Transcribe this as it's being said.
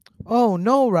Oh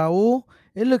no, Raul.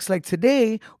 It looks like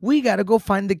today we gotta go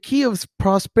find the key of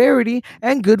prosperity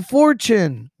and good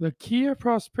fortune. The key of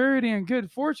prosperity and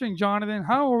good fortune, Jonathan.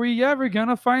 How are we ever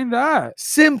gonna find that?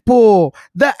 Simple.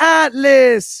 The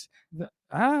Atlas. The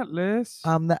Atlas.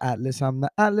 I'm the Atlas. I'm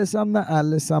the Atlas. I'm the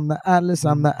Atlas. I'm the Atlas.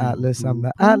 I'm the Atlas. I'm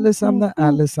the Atlas. I'm the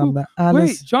Atlas. I'm the Atlas.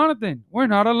 Wait, Jonathan, we're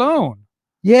not alone.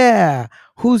 Yeah.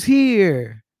 Who's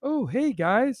here? Oh, hey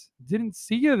guys. Didn't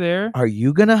see you there. Are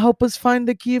you gonna help us find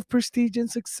the key of prestige and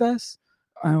success?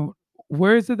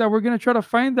 Where is it that we're gonna try to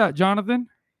find that, Jonathan?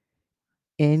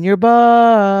 In your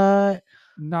butt.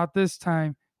 Not this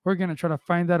time. We're gonna try to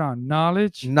find that on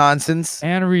knowledge, Nonsense.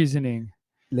 and reasoning.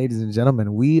 Ladies and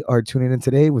gentlemen, we are tuning in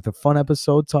today with a fun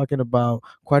episode talking about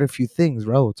quite a few things.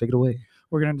 Raul, take it away.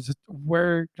 We're gonna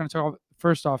talk about,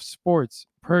 first off, sports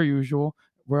per usual.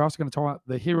 We're also gonna talk about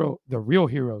the real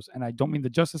heroes, and I don't mean the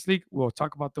Justice League. We'll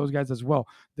talk about those guys as well.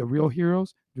 The real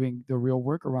heroes doing the real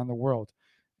work around the world.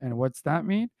 And what's that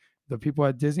mean? The people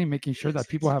at Disney making sure that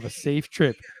people have a safe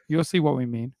trip. You'll see what we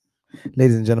mean.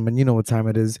 Ladies and gentlemen, you know what time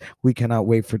it is. We cannot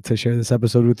wait to share this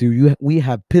episode with you. We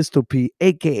have Pistol P,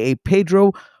 aka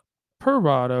Pedro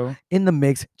Parado, in the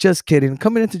mix. Just kidding.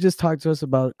 Coming in to just talk to us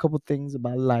about a couple things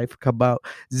about life, about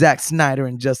Zack Snyder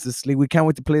and Justice League. We can't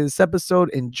wait to play this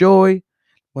episode. Enjoy.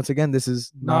 Once again, this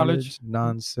is knowledge,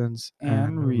 nonsense,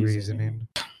 and reasoning.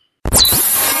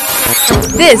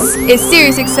 This is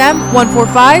SiriusXM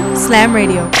 145 Slam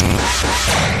Radio.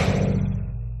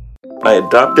 I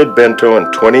adopted Bento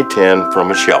in 2010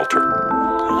 from a shelter.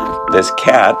 This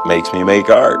cat makes me make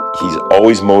art. He's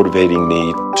always motivating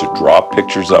me to draw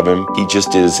pictures of him. He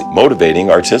just is motivating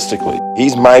artistically.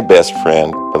 He's my best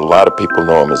friend, but a lot of people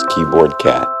know him as Keyboard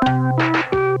Cat.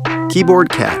 Keyboard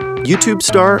Cat, YouTube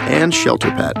star and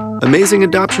shelter pet. Amazing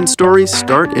adoption stories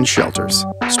start in shelters.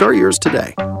 Start yours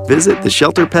today. Visit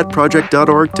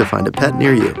theshelterpetproject.org to find a pet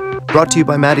near you. Brought to you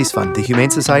by Maddie's Fund, the Humane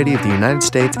Society of the United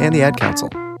States, and the Ad Council.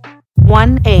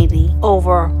 180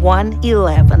 over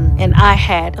 111, and I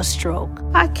had a stroke.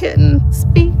 I couldn't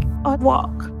speak or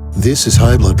walk. This is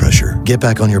high blood pressure. Get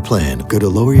back on your plan. Go to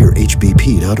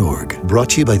loweryourhbp.org. Brought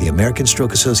to you by the American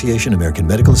Stroke Association, American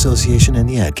Medical Association, and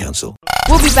the Ad Council.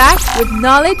 We'll be back with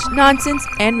knowledge, nonsense,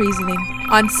 and reasoning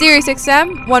on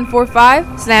SiriusXM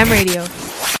 145 Slam Radio.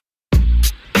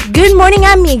 Good morning,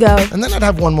 amigo. And then I'd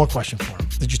have one more question for him.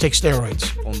 Did you take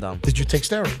steroids? Down. Did you take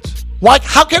steroids? Why?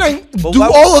 How can I do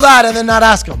all of that and then not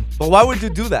ask him? But why would you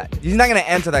do that? He's not going to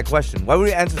answer that question. Why would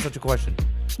you answer such a question?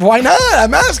 Why not?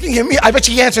 I'm asking him. I bet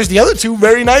he answers the other two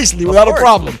very nicely without a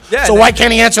problem. Yeah, so why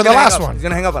can't he answer the last one? He's going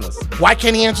to hang up on us. Why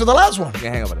can't he answer the last one? He's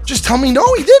going to hang up on us. Just tell me no,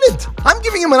 he didn't. I'm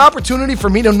giving him an opportunity for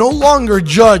me to no longer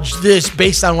judge this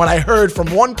based on what I heard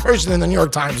from one person in the New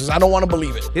York Times, because I don't want to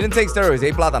believe it. He didn't take steroids. He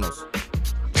ate plátanos.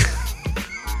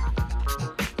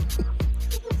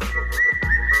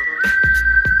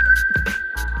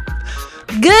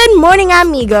 Good morning,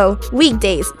 amigo.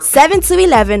 Weekdays, 7 to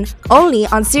 11, only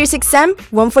on SiriusXM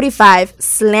 145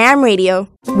 Slam Radio.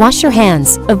 Wash your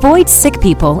hands, avoid sick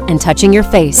people, and touching your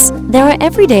face. There are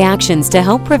everyday actions to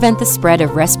help prevent the spread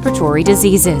of respiratory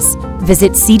diseases.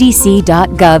 Visit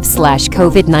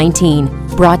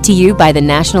cdc.gov/COVID-19. Brought to you by the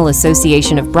National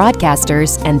Association of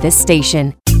Broadcasters and this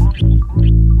station.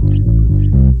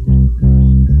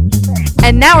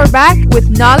 And now we're back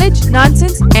with knowledge,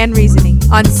 nonsense, and reasoning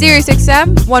on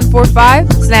SiriusXM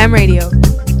 145 Slam Radio.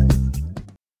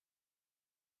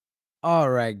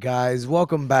 All right, guys,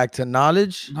 welcome back to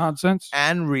Knowledge, Nonsense,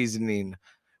 and Reasoning.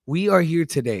 We are here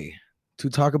today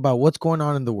to talk about what's going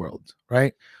on in the world,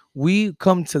 right? We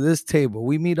come to this table,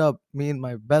 we meet up, me and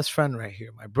my best friend right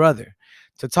here, my brother,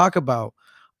 to talk about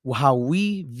how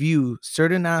we view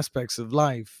certain aspects of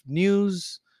life,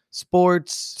 news,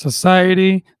 sports,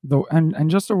 society, and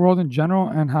just the world in general,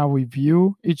 and how we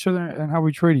view each other and how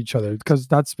we treat each other, because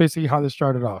that's basically how this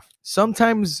started off.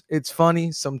 Sometimes it's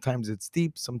funny, sometimes it's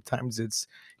deep, sometimes it's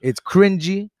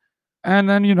cringy, and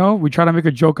then we try to make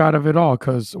a joke out of it all,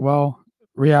 because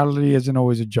reality isn't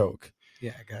always a joke.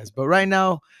 Yeah, guys, but right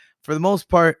now, for the most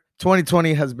part,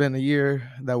 2020 has been a year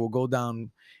that will go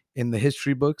down in the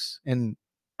history books, and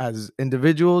as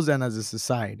individuals and as a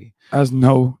society, as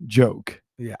no joke.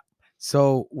 Yeah.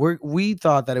 So we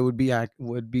thought that it would be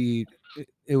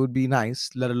nice,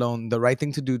 let alone the right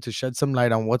thing to do, to shed some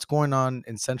light on what's going on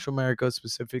in Central America,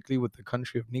 specifically with the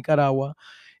country of Nicaragua,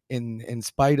 in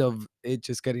spite of it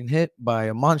just getting hit by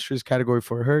a monstrous Category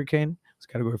 4 hurricane. It's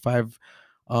Category 5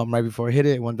 right before it hit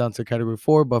it. It went down to Category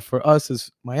 4. But for us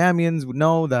as Miamians, we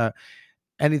know that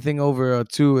anything over a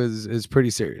 2 is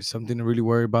pretty serious, something to really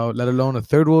worry about, let alone a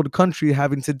third world country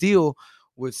having to deal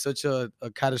with such a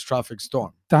catastrophic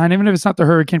storm. And even if it's not the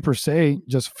hurricane per se,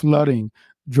 just flooding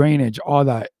drainage, all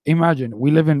that. Imagine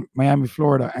we live in Miami,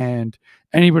 Florida, and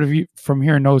anybody from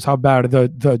here knows how bad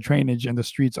the drainage and the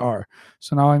streets are.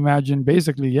 So now imagine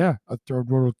basically, yeah, a third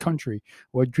world country.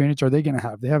 What drainage are they going to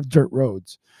have? They have dirt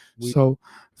roads. So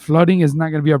flooding is not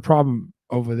going to be a problem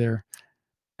over there.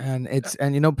 And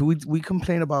you know, we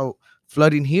complain about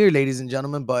flooding here, ladies and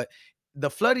gentlemen, but the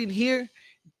flooding here,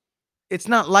 it's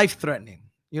not life threatening.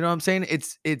 You know what I'm saying?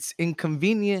 It's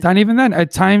inconvenient. And even then,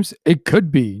 at times it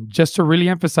could be, just to really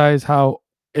emphasize how,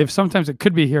 if sometimes it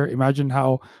could be here, imagine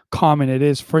how common it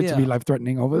is for it to be life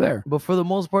threatening over there. But for the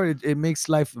most part, it makes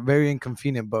life very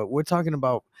inconvenient. But we're talking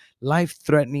about life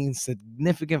threatening,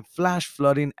 significant flash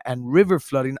flooding and river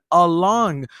flooding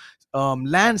along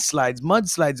landslides,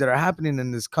 mudslides that are happening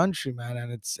in this country, man.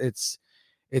 And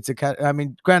I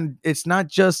mean, granted, it's not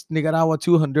just Nicaragua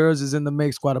too. Honduras is in the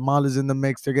mix. Guatemala is in the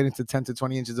mix. They're getting to 10 to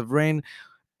 20 inches of rain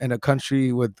in a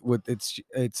country with its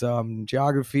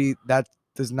geography that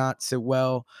does not sit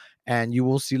well, and you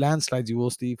will see landslides. You will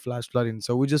see flash flooding.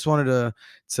 So we just wanted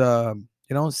to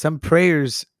you know, send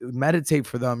prayers, meditate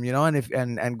for them, you know, and if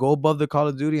and go above the call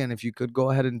of duty. And if you could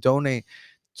go ahead and donate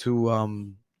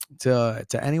to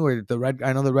anywhere,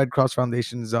 I know the Red Cross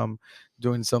Foundation is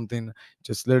doing something.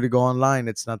 Just literally go online.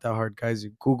 It's not that hard, guys.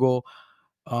 You Google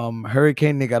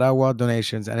Hurricane Nicaragua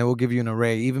donations, and it will give you an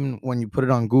array. Even when you put it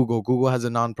on Google has a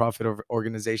nonprofit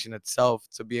organization itself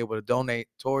to be able to donate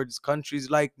towards countries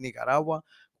like Nicaragua,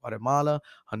 Guatemala,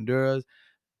 Honduras,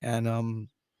 and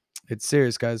it's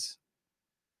serious, guys.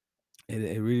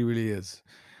 It really, really is.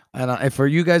 And for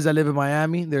you guys that live in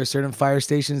Miami, there are certain fire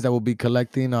stations that will be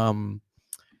collecting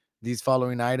these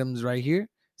following items right here: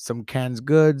 some canned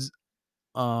goods,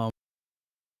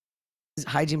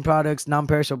 hygiene products,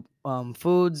 non-perishable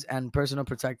foods, and personal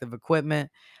protective equipment.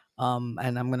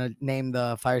 And I'm gonna name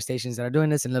the fire stations that are doing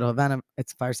this in Little Havana.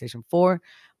 It's Fire Station 4.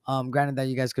 Granted that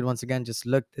you guys could once again just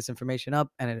look this information up,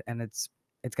 and it's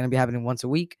gonna be happening once a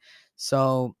week.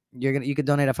 So you could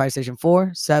donate at Fire Station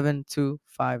 4, 7, 2,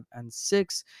 5, and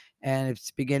 6, and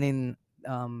it's beginning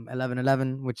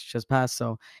 11/11, which just passed.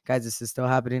 So guys, this is still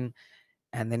happening,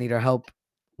 and they need our help.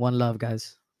 One love,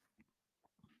 guys.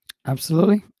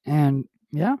 Absolutely. And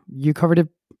yeah, you covered it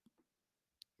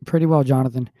pretty well,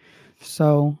 Jonathan.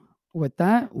 So with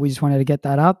that, we just wanted to get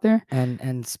that out there.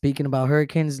 And speaking about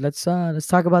hurricanes, let's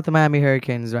talk about the Miami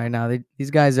Hurricanes right now.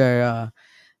 These guys are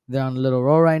they're on a little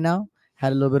roll right now.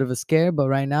 Had a little bit of a scare, but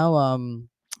right now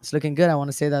it's looking good. I want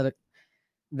to say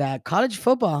that college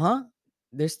football, huh?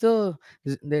 There's still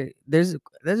there's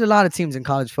a lot of teams in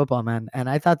college football, man. And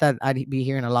I thought that I'd be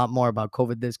hearing a lot more about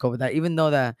COVID this, COVID that, even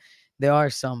though that there are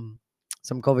some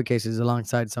COVID cases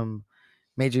alongside some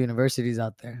major universities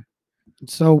out there.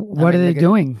 So what are they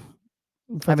doing?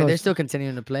 I mean, they're still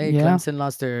continuing to play. Yeah. Clemson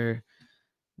lost their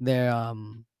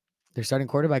starting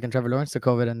quarterback in Trevor Lawrence to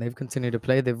COVID, and they've continued to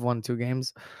play. They've won 2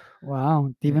 games.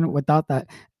 Wow, even without that.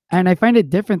 And I find it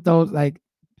different though, like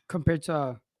compared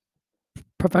to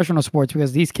professional sports,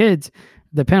 because these kids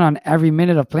depend on every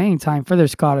minute of playing time for their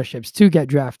scholarships to get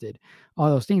drafted,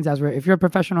 all those things. As where if you're a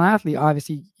professional athlete,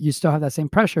 obviously you still have that same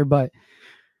pressure, but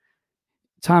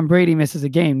Tom Brady misses a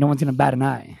game, no one's gonna bat an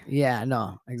eye. Yeah,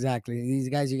 no, exactly. These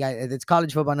guys, it's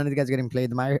college football. None of the guys are getting played.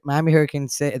 The Miami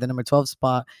Hurricanes sit at the number 12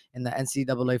 spot in the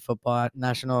NCAA football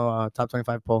national top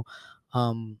 25 poll,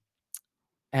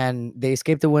 and they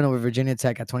escaped the win over Virginia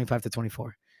Tech at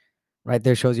 25-24. Right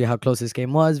there shows you how close this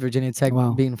game was. Virginia Tech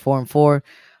being 4-4.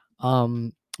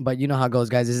 But you know how it goes,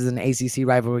 guys. This is an ACC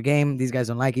rivalry game. These guys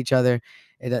don't like each other.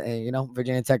 You know,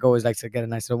 Virginia Tech always likes to get a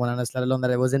nice little win on us, let alone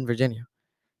that it was in Virginia.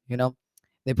 You know,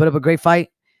 they put up a great fight.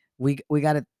 We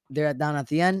got it there down at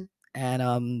the end.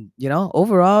 And, you know,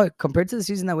 overall, compared to the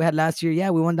season that we had last year,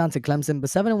 yeah, we went down to Clemson. But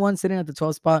 7-1 sitting at the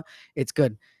 12th spot, it's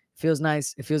good. Feels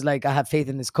nice. It feels like I have faith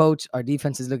in this coach. Our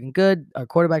defense is looking good. Our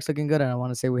quarterback's looking good. And I want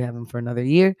to say we have him for another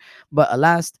year. But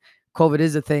alas, COVID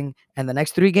is a thing. And the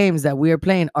next 3 games that we are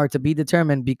playing are to be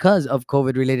determined because of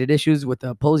COVID-related issues with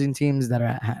the opposing teams that are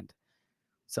at hand.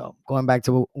 So going back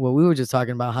to what we were just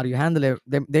talking about, how do you handle it?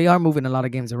 They are moving a lot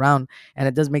of games around, and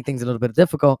it does make things a little bit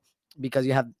difficult because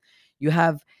you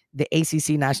have the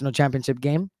ACC National Championship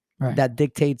game that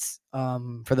dictates,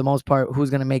 for the most part,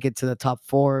 who's going to make it to the top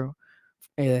 4.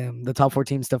 The top 4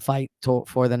 teams to fight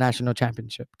for the national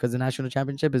championship, because the national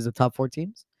championship is the top 4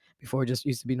 teams. Before, it just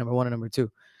used to be number 1 and number 2.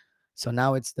 So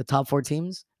now it's the top 4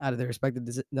 teams out of their respective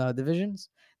divisions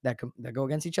that go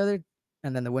against each other,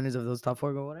 and then the winners of those top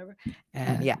 4 go whatever.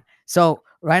 And yeah, so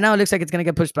right now it looks like it's gonna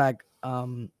get pushed back.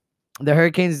 The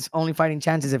Hurricanes' only fighting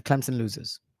chances if Clemson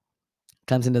loses.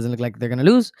 Clemson doesn't look like they're gonna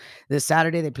lose. This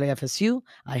Saturday they play FSU.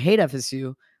 I hate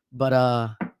FSU,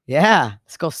 but yeah,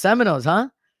 let's go Seminoles, huh?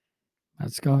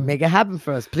 Let's go. Make it happen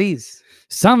for us, please.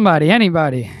 Somebody,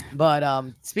 anybody. But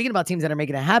speaking about teams that are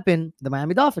making it happen, the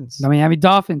Miami Dolphins. The Miami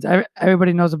Dolphins.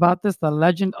 Everybody knows about this. The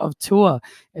legend of Tua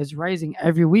is rising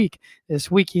every week.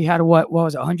 This week he had what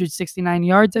was it, 169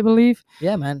 yards, I believe.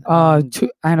 Yeah, man.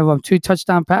 Two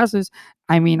touchdown passes.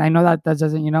 I mean, I know that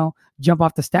doesn't jump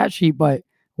off the stat sheet, but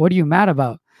what are you mad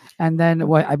about? And then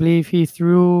what I believe he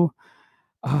threw.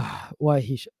 I want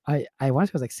to say it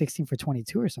was like 16 for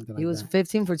 22 or something. He like was that.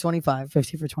 15 for 25.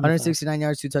 15 for 25. 169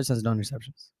 yards, 2 touchdowns, no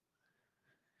interceptions.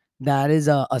 That is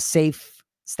a safe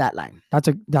stat line. That's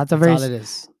That's very. all it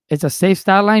is. It's a safe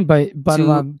stat line, but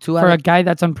Two for a guy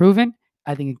that's unproven,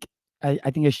 I think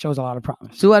it shows a lot of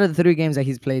promise. 2 out of the 3 games that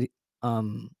he's played,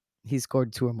 he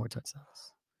scored 2 or more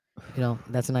touchdowns.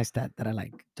 That's a nice stat that I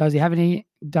like. Does he have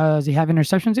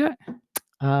interceptions yet?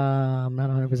 I'm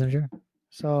not 100% sure.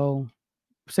 So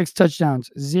 6 touchdowns,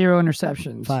 0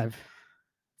 interceptions. 5.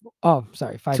 Oh,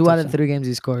 sorry. 5 2 out of touchdowns. 3 games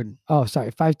he scored. Oh,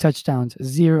 sorry. 5 touchdowns,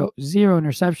 0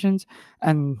 interceptions,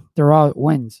 and they're all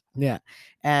wins. Yeah.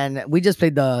 And we just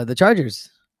played the Chargers,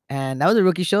 and that was a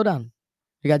rookie showdown.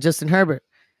 We got Justin Herbert.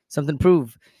 Something to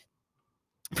prove.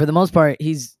 For the most part,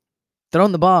 he's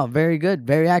thrown the ball very good,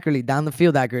 very accurately, down the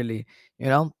field accurately,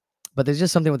 But there's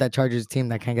just something with that Chargers team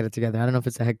that can't get it together. I don't know if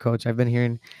it's the head coach. I've been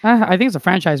hearing. I think it's a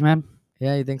franchise, man.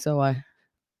 Yeah, you think so? Why?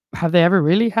 Have they ever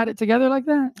really had it together like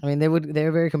that? I mean, they were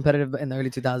very competitive in the early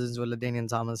 2000s with LaDainian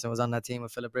Thomas and was on that team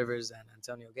with Phillip Rivers and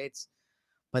Antonio Gates,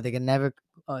 but they can never.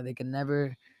 I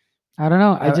don't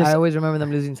know. I always remember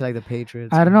them losing to like the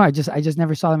Patriots. I don't know. I just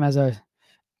never saw them as a.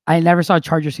 I never saw a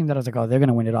Chargers team that I was like, oh, they're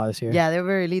gonna win it all this year. Yeah, they were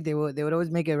very elite. They would always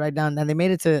make it right down, and they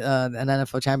made it to an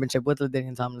NFL championship with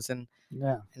LaDainian Tomlinson.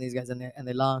 Yeah, and these guys in there, and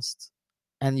they lost.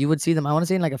 And you would see them. I want to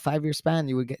say in like a 5-year span,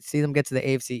 you would see them get to the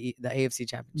AFC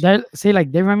championship.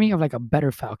 They remind me of like a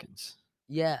better Falcons.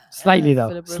 Yeah, slightly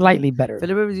though, slightly better.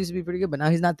 Phillip Rivers used to be pretty good, but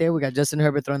now he's not there. We got Justin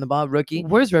Herbert throwing the ball, rookie.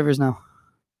 Where's Rivers now?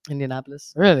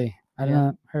 Indianapolis. Really? I don't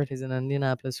know. Heard he's in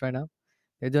Indianapolis right now.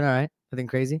 They're doing all right. Nothing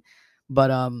crazy, but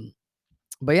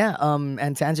yeah.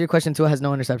 And to answer your question, Tua has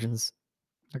no interceptions.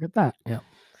 Look at that. Yeah.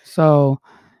 So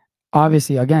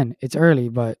obviously, again, it's early,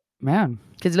 but man,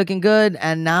 kid's looking good.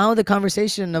 And now the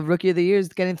conversation of rookie of the year is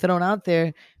getting thrown out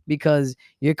there because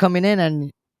you're coming in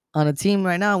and on a team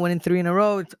right now winning 3 in a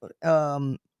row.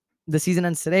 The season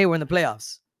ends today. We're in the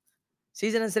playoffs.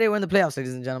 Season ends today. We're in the playoffs,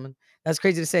 ladies and gentlemen. That's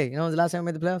crazy to say. You know when was the last time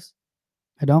we made the playoffs?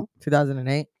 I don't.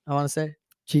 2008, I want to say.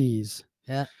 Jeez.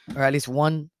 Yeah. Or at least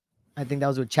one. I think that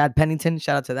was with Chad Pennington.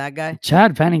 Shout out to that guy.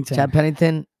 Chad Pennington.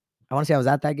 I want to say I was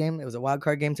at that game. It was a wild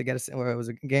card game to get us, or it was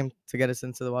a game to get us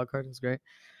into the wild card. It was great.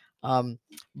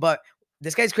 But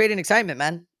this guy's creating excitement,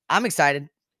 man. I'm excited.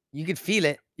 You could feel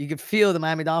it. You could feel the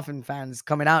Miami Dolphin fans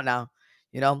coming out now.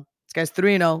 This guy's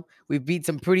 3-0. We've beat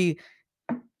some pretty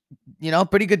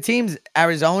good teams.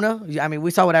 Arizona. I mean,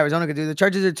 we saw what Arizona could do. The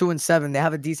Chargers are 2-7. They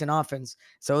have a decent offense,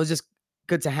 so it was just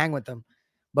good to hang with them.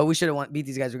 But we should have beat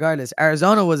these guys regardless.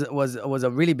 Arizona was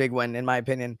a really big win in my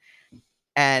opinion.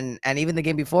 And even the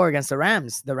game before against the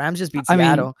Rams just beat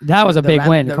Seattle. Mean, that was a big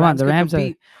win. Come on, the Rams.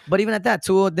 But even at that,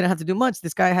 Tua didn't have to do much.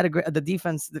 This guy had the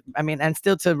defense. I mean, and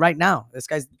still to right now, this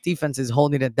guy's defense is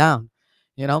holding it down.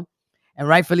 And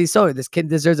rightfully so. This kid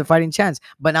deserves a fighting chance.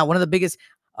 But now one of the biggest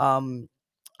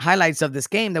highlights of this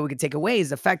game that we could take away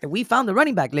is the fact that we found the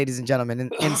running back, ladies and gentlemen,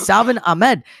 in Salvon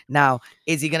Ahmed. Now,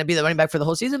 is he going to be the running back for the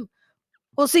whole season?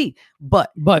 We'll see.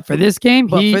 But for this game,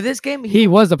 he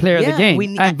was the player of the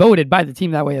game and voted by the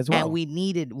team that way as well. And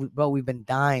we've been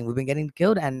dying. We've been getting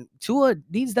killed. And Tua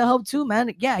needs the help too,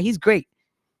 man. Yeah, he's great,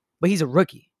 but he's a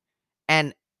rookie.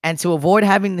 And to avoid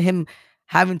having him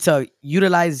having to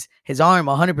utilize his arm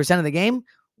 100% of the game,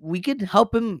 we could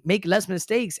help him make less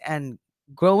mistakes and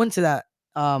grow into that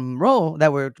role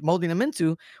that we're molding him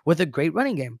into with a great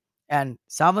running game. And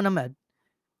Salvon Ahmed,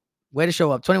 way to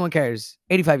show up. 21 carries,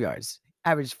 85 yards.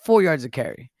 Average 4 yards a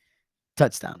carry.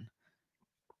 Touchdown.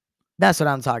 That's what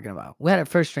I'm talking about. We had our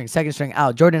first string, second string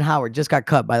out. Jordan Howard just got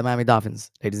cut by the Miami Dolphins,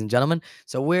 ladies and gentlemen.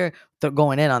 So we're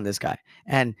going in on this guy.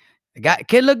 And the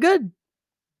kid looked good.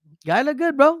 Guy looked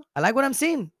good, bro. I like what I'm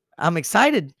seeing. I'm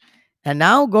excited. And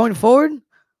now going forward,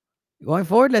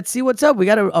 let's see what's up. We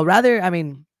got who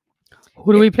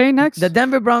do we play next? The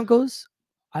Denver Broncos.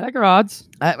 I like our odds.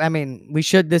 I mean, we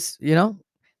should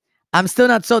I'm still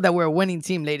not sold that we're a winning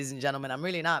team, ladies and gentlemen. I'm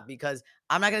really not, because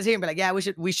I'm not gonna sit here and be like, yeah,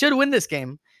 we should win this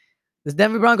game. The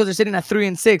Denver Broncos are sitting at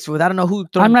 3-6 with I don't know who.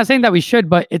 I'm not saying that we should,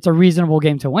 but it's a reasonable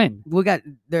game to win. We got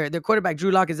their quarterback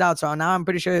Drew Lock is out, so now I'm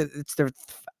pretty sure it's their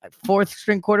 4th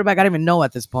string quarterback. I don't even know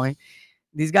at this point.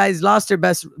 These guys lost their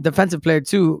best defensive player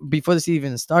too before the season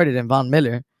even started, and Von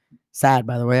Miller. Sad,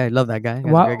 by the way. I love that guy. He's a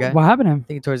great guy. What happened to him? I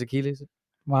think he tore his Achilles.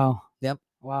 Wow. Yep.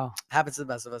 Wow. Happens to the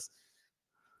best of us.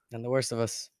 And the worst of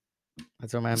us.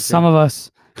 That's what my MC. Some of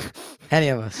us. Any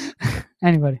of us.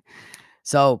 Anybody.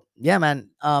 So yeah, man.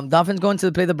 Dolphins going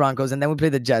to play the Broncos, and then we play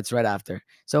the Jets right after.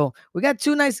 So we got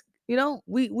two nice.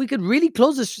 We could really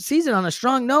close the season on a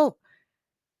strong note.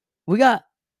 We got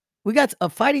a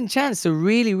fighting chance to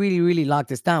really, really, really lock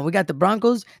this down. We got the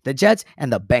Broncos, the Jets,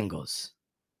 and the Bengals.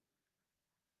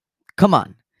 Come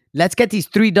on, let's get these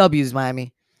 3 W's,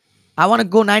 Miami. I want to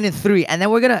go 9-3, and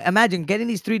then we're gonna imagine getting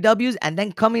these 3 W's and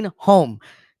then coming home,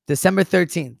 December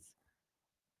 13th,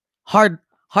 Hard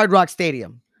Rock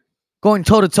Stadium. Going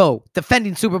toe-to-toe,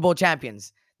 defending Super Bowl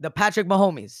champions, the Patrick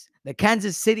Mahomes, the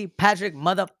Kansas City Patrick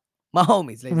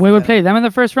Mahomes. We would play them in the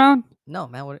first round? No,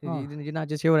 man. Did you not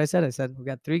just hear what I said? I said we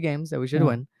got 3 games that we should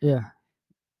win. Yeah.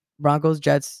 Broncos,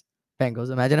 Jets,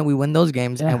 Bengals. Imagine if we win those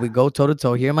games and we go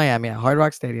toe-to-toe here in Miami at Hard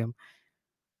Rock Stadium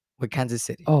with Kansas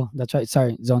City. Oh, that's right.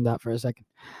 Sorry, zoned out for a second.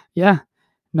 Yeah.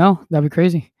 No, that'd be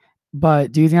crazy.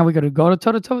 But do you think we could go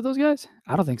toe-to-toe with those guys?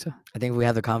 I don't think so. I think we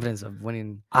have the confidence of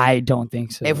winning. I don't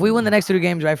think so. If we win the next 3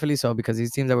 games, rightfully so, because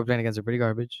these teams that we're playing against are pretty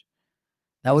garbage.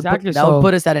 That would Exactly, would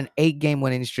put us at an 8-game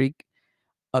winning streak.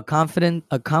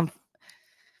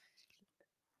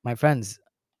 My friends,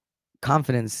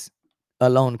 confidence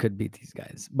alone could beat these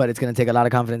guys, but it's gonna take a lot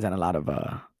of confidence and a lot of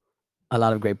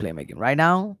great playmaking. Right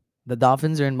now, the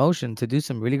Dolphins are in motion to do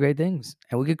some really great things,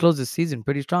 and we could close the season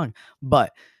pretty strong.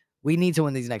 But we need to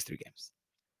win these next 3 games.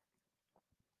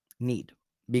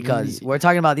 Because we're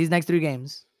talking about these next 3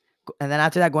 games, and then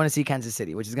after that, going to see Kansas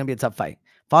City, which is gonna be a tough fight.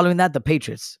 Following that, the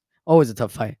Patriots, always a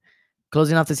tough fight.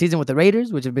 Closing off the season with the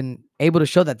Raiders, which have been able to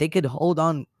show that they could hold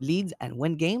on leads and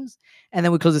win games. And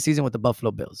then we close the season with the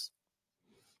Buffalo Bills.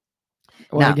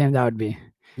 What a game that would be.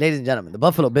 Ladies and gentlemen, the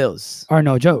Buffalo Bills are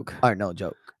no joke.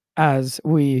 As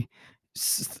we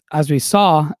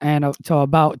saw, and until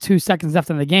about 2 seconds left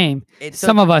in the game,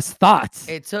 some of us thought.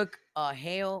 It took a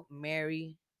Hail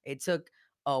Mary. It took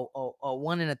a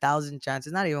 1 in 1,000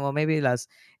 chances. Not even, well, maybe less.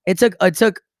 It took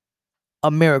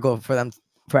a miracle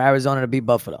for Arizona to beat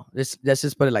Buffalo. Let's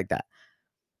just put it like that.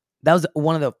 That was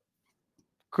one of the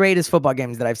greatest football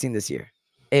games that I've seen this year,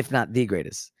 if not the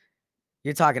greatest.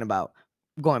 You're talking about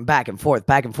going back and forth.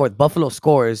 Buffalo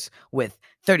scores with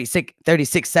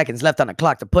 36 seconds left on the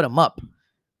clock to put them up,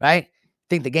 right?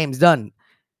 Think the game's done.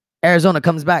 Arizona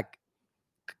comes back,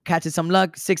 catches some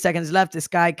luck. 6 seconds left. This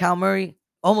guy, Kyle Murray,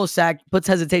 almost sacked, puts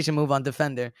hesitation move on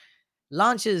defender,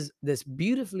 launches this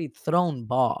beautifully thrown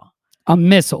ball. A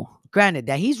missile. Granted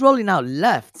that he's rolling out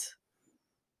left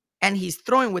and he's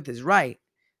throwing with his right.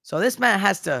 So this man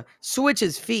has to switch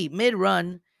his feet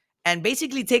mid-run and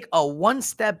basically take a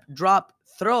 1-step drop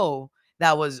throw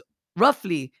that was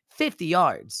roughly 50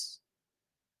 yards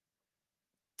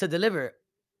to deliver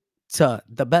to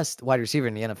the best wide receiver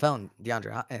in the NFL,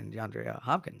 DeAndre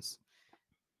Hopkins.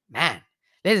 Man,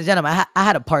 ladies and gentlemen, I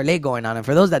had a parlay going on. And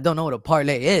for those that don't know what a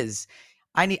parlay is,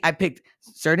 I picked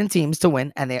certain teams to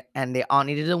win, and they all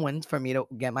needed to win for me to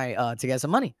get my to get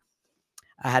some money.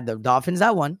 I had the Dolphins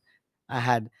that won, I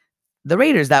had the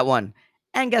Raiders that won,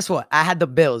 and guess what? I had the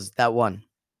Bills that won.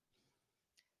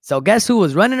 So guess who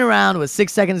was running around with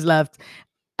 6 seconds left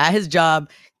at his job,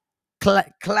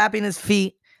 clapping his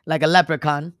feet like a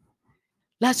leprechaun.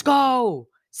 Let's go!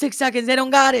 6 seconds, they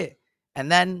don't got it.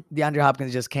 And then DeAndre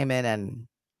Hopkins just came in and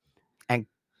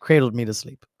cradled me to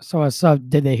sleep. So what's up?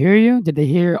 Did they hear you? Did they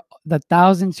hear the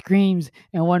 1,000 screams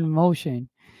in one motion?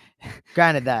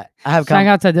 Granted that I have shout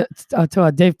out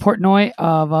to Dave Portnoy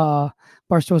of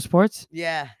Barstool Sports.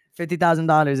 Yeah,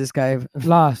 $50,000. This guy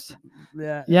lost.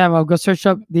 Yeah. Well, go search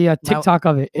up the TikTok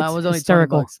of it. It's mine was only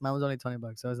hysterical. $20. Mine was only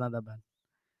 $20, so it's not that bad.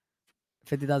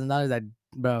 $50,000.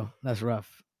 Bro, that's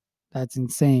rough. That's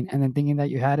insane. And then thinking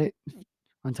that you had it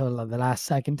until the last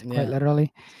second, quite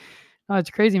literally. No, it's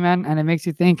crazy, man. And it makes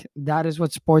you think that is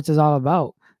what sports is all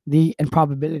about. The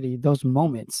improbability, those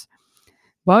moments.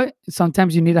 But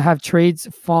sometimes you need to have trades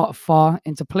fall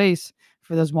into place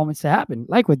for those moments to happen.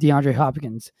 Like with DeAndre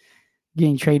Hopkins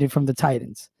getting traded from the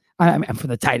Titans. From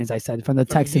the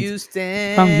Texans.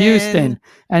 From Houston.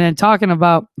 And then talking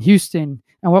about Houston.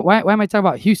 And why am I talking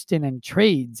about Houston and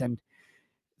trades and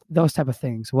those type of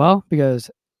things? Well, because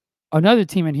another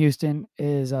team in Houston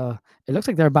is, it looks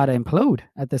like they're about to implode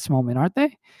at this moment, aren't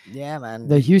they? Yeah, man.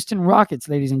 The Houston Rockets,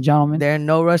 ladies and gentlemen. They're in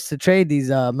no rush to trade these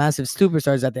massive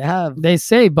superstars that they have. They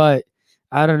say, but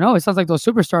I don't know. It sounds like those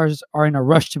superstars are in a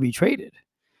rush to be traded.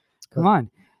 Come on.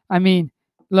 I mean,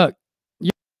 look.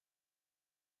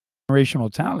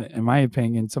 Generational talent, in my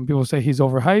opinion. Some people say he's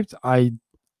overhyped. I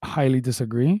highly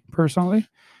disagree, personally.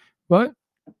 But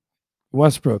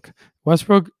Westbrook,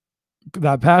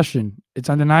 that passion, it's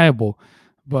undeniable.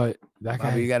 But that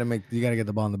Bobby, guy, you gotta get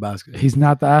the ball in the basket. he's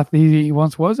not the athlete he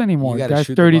once was anymore. gotta Guy's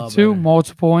shoot the ball 32, better.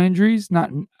 multiple injuries.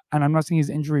 And I'm not saying he's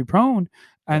injury prone.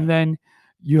 And then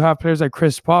you have players like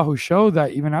Chris Paul who show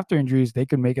that even after injuries, they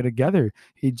can make it together.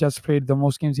 He just played the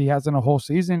most games he has in a whole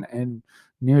season in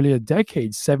nearly a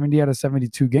decade, 70 out of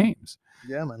 72 games.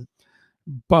 Yeah, man.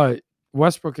 But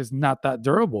Westbrook is not that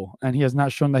durable, and he has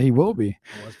not shown that he will be.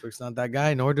 Westbrook's not that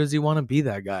guy, nor does he want to be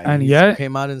that guy. And He's yet,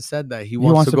 came out and said that he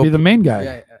wants to go be the main guy.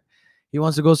 Yeah, he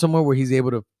wants to go somewhere where he's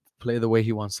able to play the way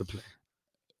he wants to play.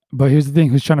 But here's the thing: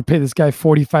 who's trying to pay this guy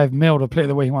 $45 million to play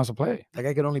the way he wants to play? That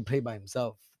guy could only play by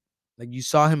himself. Like you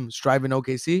saw him strive in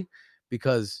OKC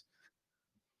because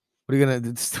what are you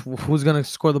gonna? Who's gonna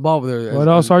score the ball with her? What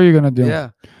else are you gonna do?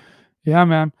 Yeah,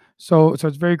 man. So it's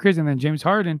very crazy. And then James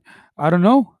Harden, I don't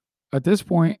know. At this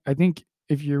point, I think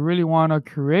if you really want to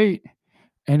create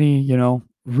any,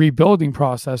 rebuilding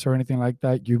process or anything like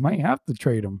that, you might have to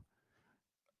trade him.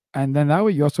 And then that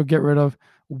way you also get rid of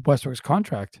Westbrook's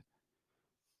contract.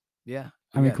 Yeah.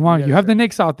 I mean, come on. You have the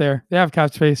Knicks out there. They have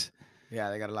cap space. Yeah,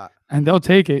 they got a lot. And they'll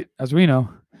take it, as we know.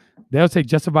 They'll take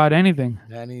just about anything.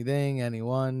 Anything,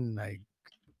 anyone. Like,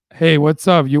 hey, what's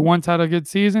up? You once had a good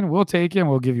season? We'll take it and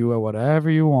we'll give you whatever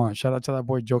you want. Shout out to that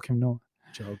boy, Joakim Noah.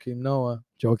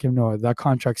 Joakim Noah. That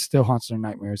contract still haunts their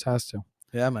nightmares. Has to.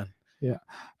 Yeah, man. Yeah.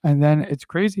 And then it's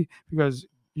crazy because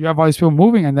you have all these people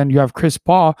moving, and then you have Chris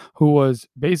Paul, who was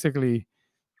basically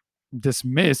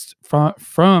dismissed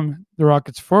from the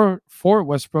Rockets for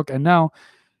Westbrook, and now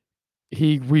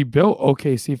he rebuilt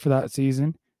OKC for that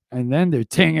season, and then they're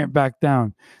tearing it back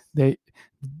down. They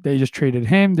just traded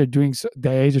him. They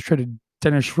just traded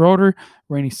Dennis Schroeder,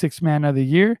 reigning sixth man of the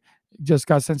year. Just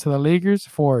got sent to the Lakers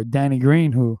for Danny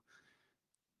Green, who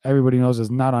everybody knows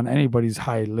is not on anybody's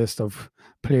high list of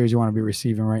players you want to be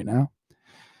receiving right now.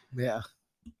 Yeah.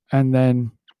 And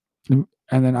then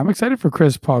I'm excited for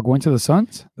Chris Paul going to the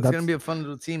Suns. That's gonna be a fun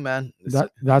little team, man.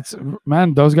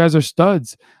 Man, those guys are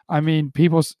studs. I mean,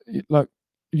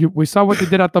 we saw what they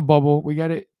did at the bubble. We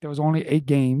got it. There was only 8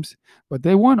 games, but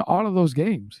they won all of those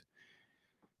games.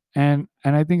 And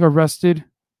I think arrested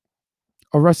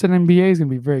NBA is gonna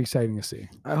be very exciting to see.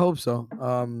 I hope so.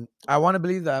 I want to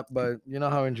believe that, but you know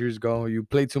how injuries go. You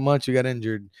play too much, you get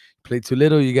injured. Play too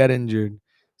little, you get injured.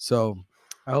 So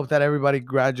I hope that everybody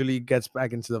gradually gets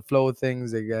back into the flow of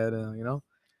things. They get,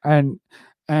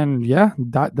 And yeah,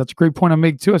 that's a great point to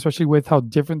make too, especially with how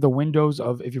different the windows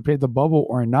of if you play the bubble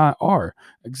or not are.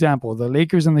 Example, the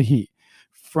Lakers and the Heat.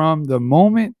 From the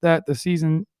moment that the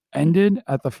season ended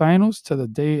at the finals to the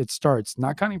day it starts,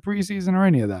 not counting preseason or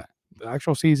any of that. The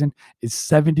actual season is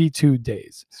 72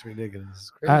 days. It's ridiculous. It's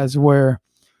crazy. As where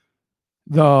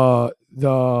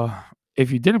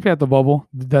if you didn't play at the bubble,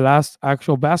 the last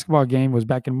actual basketball game was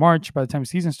back in March. By the time the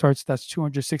season starts, that's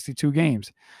 262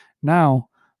 games. Now,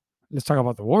 let's talk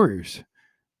about the Warriors.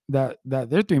 That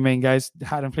their 3 main guys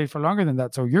hadn't played for longer than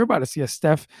that. So you're about to see a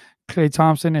Steph, Klay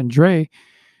Thompson, and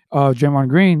Draymond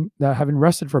Green that haven't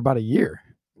rested for about a year.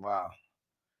 Wow.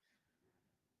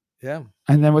 Yeah.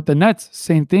 And then with the Nets,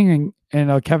 same thing.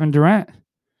 And Kevin Durant.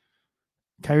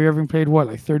 Kyrie Irving played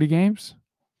 30 games?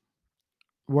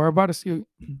 We're about to see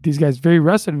these guys very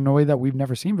rested in a way that we've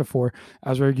never seen before,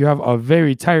 as where you have a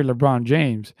very tired LeBron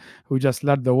James who just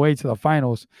led the way to the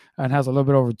finals and has a little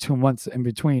bit over 2 months in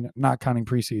between, not counting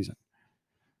preseason.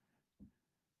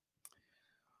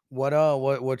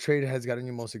 What trade has gotten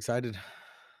you most excited?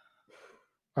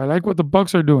 I like what the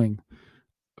Bucks are doing.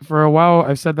 For a while,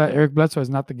 I've said that Eric Bledsoe is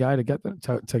not the guy to get them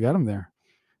to get him there.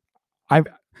 I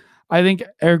think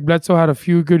Eric Bledsoe had a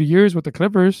few good years with the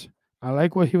Clippers. I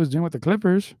like what he was doing with the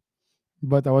Clippers,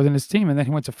 but that wasn't his team. And then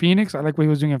he went to Phoenix. I like what he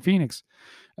was doing in Phoenix.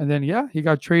 And then, he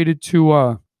got traded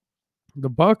to the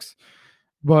Bucks,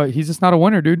 but he's just not a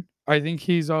winner, dude. I think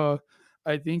he's a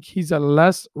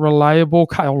less reliable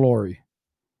Kyle Lowry.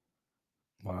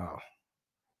 Wow.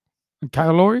 And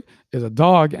Kyle Lowry is a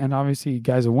dog, and obviously,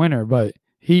 guy's a winner, but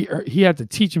he had to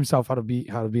teach himself how to be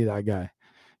that guy.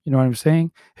 You know what I'm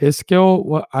saying? His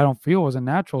skill, I don't feel was a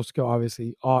natural skill.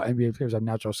 Obviously, all NBA players have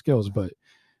natural skills, but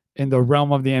in the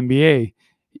realm of the NBA,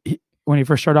 when he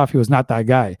first started off, he was not that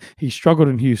guy. He struggled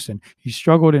in Houston. He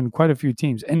struggled in quite a few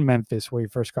teams in Memphis where he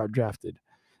first got drafted.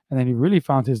 And then he really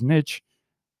found his niche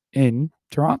in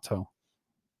Toronto.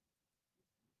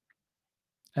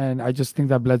 And I just think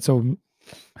that Bledsoe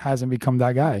hasn't become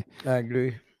that guy. I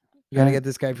agree. You gotta get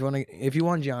this guy if you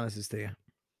want Giannis to stay.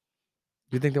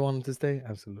 Do you think they want him to stay?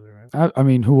 Absolutely, right? I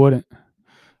mean, who wouldn't?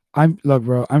 Look,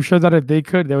 bro, I'm sure that if they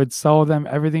could, they would sell them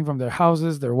everything from their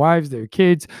houses, their wives, their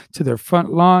kids, to their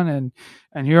front lawn,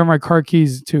 and here are my car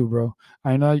keys too, bro.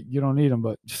 I know you don't need them,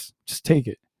 but just take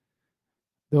it.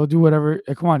 They'll do whatever.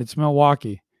 Come on, it's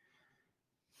Milwaukee,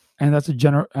 and that's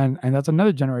and that's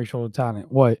another generational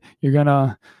talent. What you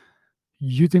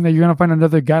think that you're gonna find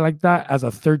another guy like that as a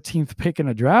 13th pick in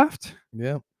a draft?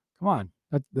 Yeah. Come on,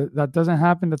 that doesn't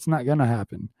happen. That's not gonna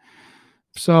happen.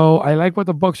 So I like what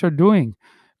the Bucks are doing.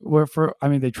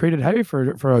 They traded heavy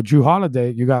for a Drew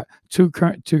Holiday. You got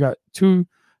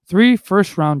three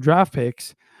first round draft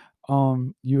picks.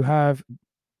 You have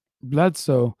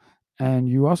Bledsoe, and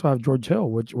you also have George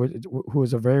Hill, who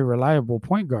is a very reliable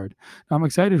point guard. Now, I'm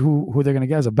excited who they're going to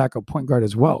get as a backup point guard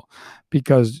as well,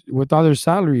 because with other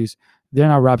salaries, they're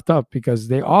not wrapped up, because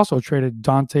they also traded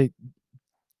Dante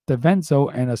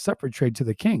DiVincenzo in a separate trade to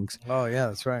the Kings. Oh yeah,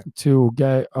 that's right. To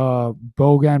get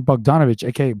Bogan Bogdanovic,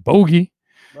 aka Bogey.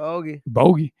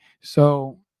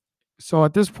 So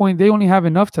at this point, they only have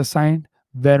enough to sign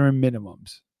veteran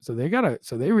minimums. So they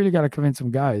really gotta convince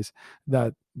some guys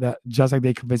that just like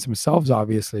they convince themselves,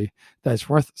 obviously, that it's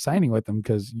worth signing with them,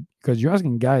 because you're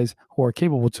asking guys who are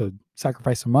capable to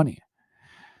sacrifice some money.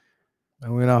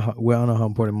 And we all know how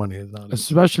important money is now.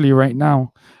 Especially right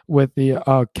now with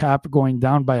the cap going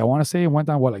down by, I want to say it went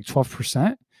down, like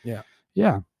 12%? Yeah.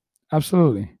 Yeah,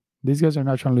 absolutely. These guys are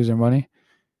not trying to lose their money.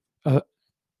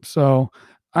 So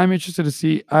I'm interested to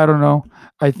see. I don't know.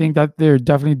 I think that they're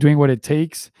definitely doing what it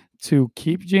takes to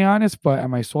keep Giannis, but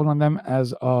am I sold on them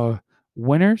as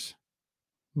winners?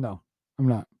 No, I'm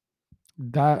not.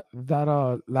 That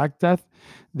lack depth,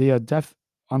 the depth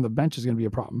on the bench is going to be a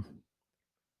problem.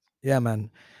 Yeah, man.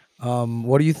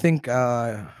 What do you think?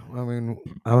 I'm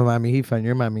a Miami Heat fan.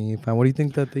 You're a Miami Heat fan. What do you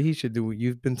think that the Heat should do?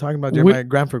 You've been talking about Jeremy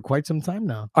Grant for quite some time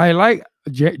now. I like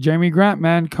Jeremy Grant,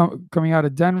 man, coming out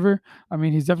of Denver. I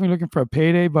mean, he's definitely looking for a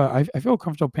payday, but I feel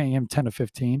comfortable paying him 10 to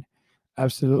 15.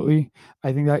 Absolutely.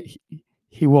 I think that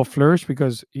he will flourish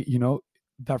because,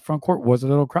 that front court was a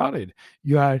little crowded.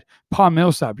 You had Paul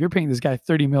Millsap. You're paying this guy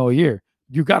 $30 million a year.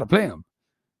 You got to play him.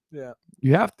 Yeah.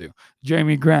 You have to.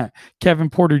 Jeremy Grant, Kevin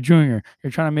Porter Jr.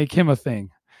 You're trying to make him a thing.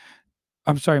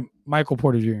 I'm sorry, Michael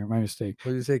Porter Jr. My mistake.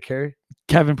 What did you say, Kerry?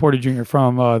 Kevin Porter Jr.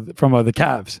 from the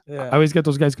Cavs. Yeah. I always get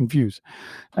those guys confused.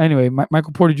 Anyway,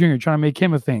 Michael Porter Jr. trying to make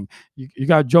him a thing. You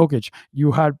got Jokic.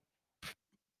 You had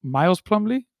Miles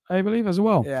Plumlee, I believe, as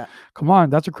well. Yeah. Come on,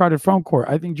 that's a crowded front court.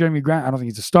 I think Jeremy Grant, I don't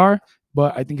think he's a star,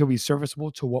 but I think he'll be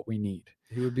serviceable to what we need.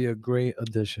 He would be a great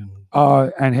addition.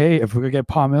 And hey, if we could get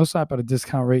Paul Millsap at a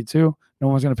discount rate too, no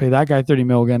one's gonna pay that guy $30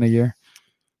 million again a year.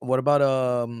 What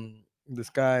about this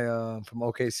guy from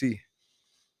OKC?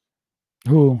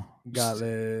 Who?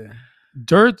 Lou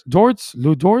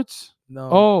Dortz?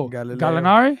 No.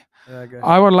 Gallinari? Yeah,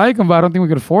 I would like him, but I don't think we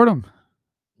could afford him.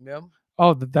 Yeah.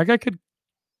 Oh, that guy could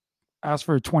ask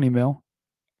for $20 million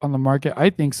on the market. I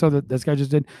think so. That this guy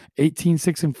just did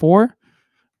 18-6-4.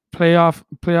 Playoff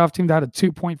team that had a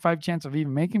 2.5 chance of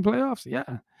even making playoffs.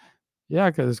 Yeah,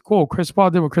 because it's cool. Chris Paul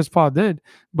did what Chris Paul did,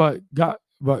 but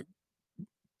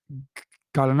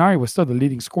Gallinari was still the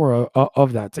leading scorer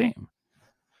of that team,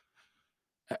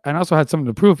 and also had something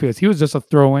to prove because he was just a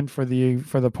throw-in for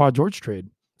the Paul George trade.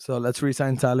 So let's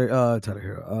re-sign Tyler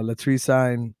Hero. Let's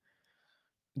re-sign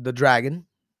the Dragon.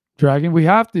 We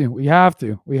have to.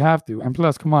 And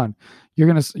plus, come on, you're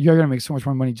gonna make so much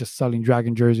more money just selling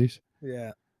Dragon jerseys.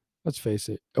 Yeah. Let's face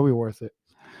it, it'll be worth it.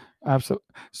 Absolutely.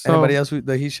 So, anybody else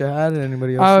that he should have?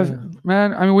 Anybody else?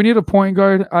 Man, I mean, we need a point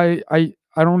guard. I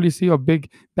don't really see a big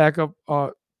backup,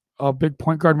 a big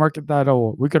point guard market that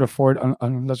we could afford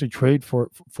unless we trade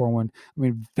for one. I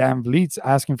mean, Van Vliet's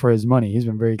asking for his money. He's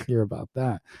been very clear about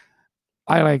that.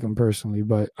 I like him personally,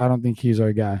 but I don't think he's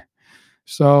our guy.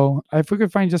 So if we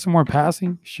could find just some more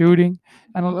passing, shooting,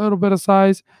 and a little bit of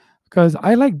size, because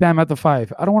I like Bam at the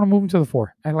 5. I don't want to move him to the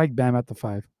 4. I like Bam at the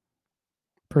 5.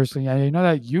 Personally, I know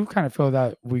that you kind of feel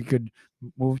that we could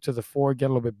move to the 4, get a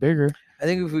little bit bigger. I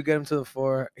think if we get him to the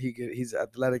 4, he's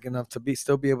athletic enough to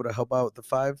still be able to help out with the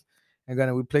 5. And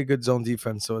granted, we play good zone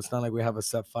defense, so it's not like we have a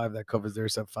set 5 that covers their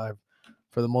set 5.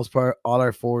 For the most part, all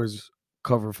our 4s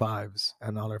cover 5s,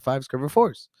 and all our 5s cover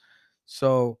 4s.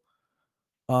 So,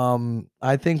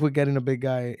 I think we're getting a big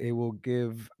guy. It will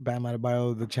give Bam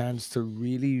Adebayo the chance to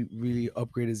really, really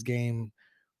upgrade his game.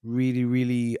 Really,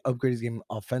 really upgrade his game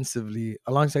offensively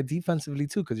alongside defensively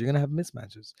too, because you're gonna have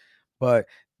mismatches. But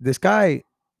this guy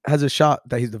has a shot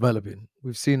that he's developing.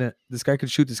 We've seen it. This guy could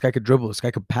shoot. This guy could dribble. This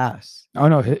guy could pass. Oh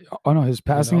no, his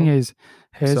passing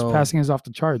passing is off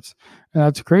the charts. And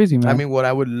that's crazy, man. I mean, what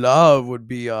I would love would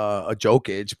be a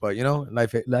Jokic, but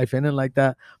life ain't like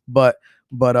that. But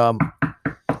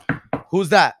who's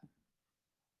that?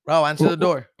 Bro, answer the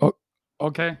door. Oh,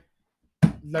 okay.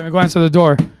 Let me go answer the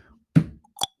door.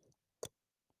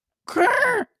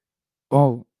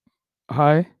 Oh,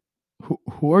 hi.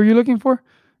 Who are you looking for?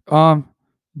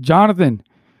 Jonathan,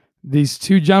 these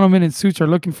two gentlemen in suits are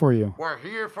looking for you. We're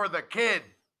here for the kid.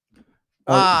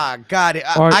 Got it.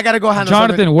 Or- I gotta go handle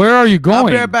Jonathan, something. where are you I'll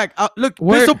be going? right back. Look,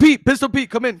 Where- Pistol Pete,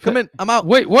 come in. I'm out.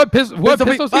 Wait, what Pistol Pete,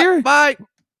 pistol's here? Bye.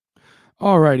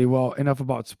 Alrighty, well, enough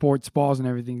about sports balls and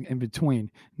everything in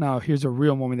between. Now, here's a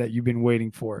real moment that you've been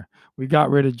waiting for. We got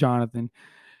rid of Jonathan.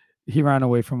 He ran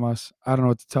away from us. I don't know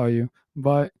what to tell you,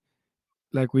 but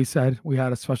like we said, we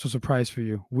had a special surprise for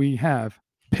you. We have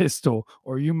Pistol,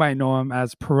 or you might know him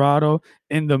as Parado,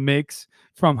 in the mix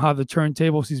from How the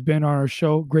Turntables. He's been on our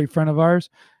show, great friend of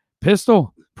ours.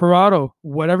 Pistol, Parado,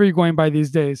 whatever you're going by these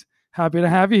days. Happy to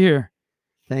have you here.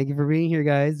 Thank you for being here,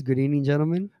 guys. Good evening,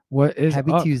 gentlemen. What is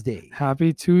Happy up? Tuesday.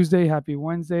 Happy Tuesday, happy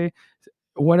Wednesday,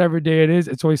 whatever day it is.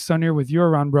 It's always sunnier with you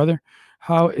around, brother.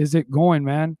 How is it going,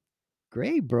 man?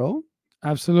 Great, bro.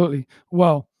 Absolutely.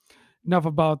 Well, enough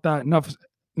about that.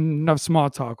 Enough small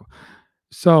talk.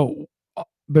 So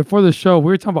before the show, we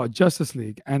were talking about Justice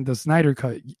League and the Snyder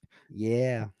Cut.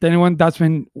 Yeah. Anyone that's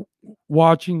been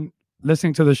watching,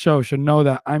 listening to the show should know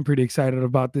that I'm pretty excited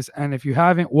about this. And if you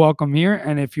haven't, welcome here.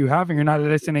 And if you haven't, you're not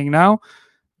listening now,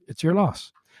 it's your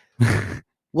loss.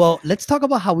 Well, let's talk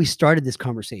about how we started this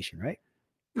conversation, right?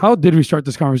 How did we start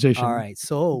this conversation? All right.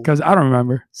 So, Because I don't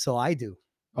remember. so I do.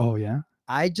 Oh, yeah.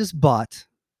 I just bought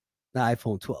the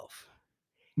iPhone 12.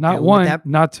 Not And with one, that-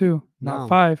 not two, not No.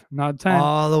 5, not 10.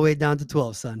 All the way down to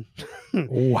 12, son.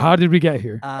 Oh, how did we get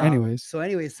here? Anyways. So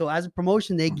as a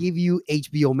promotion, they give you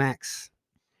HBO Max.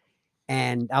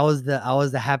 And I was the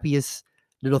happiest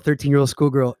little 13-year-old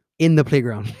schoolgirl in the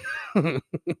playground.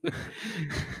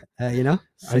 You know?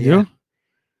 So, I do.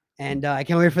 And I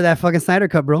can't wait for that fucking Snyder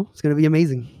Cut, bro. It's gonna be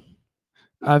amazing.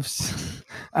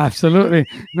 Absolutely.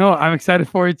 No, I'm excited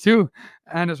for it too.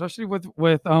 And especially with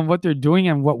what they're doing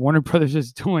and what Warner Brothers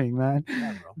is doing, man.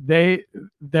 Yeah,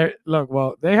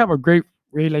 bro. They have a great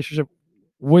relationship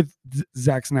with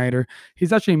Zack Snyder.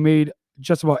 He's actually made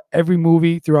just about every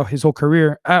movie throughout his whole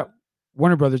career at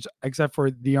Warner Brothers, except for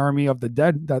The Army of the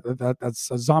Dead. That's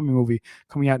a zombie movie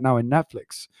coming out now in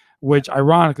Netflix, which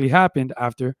ironically happened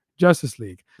after Justice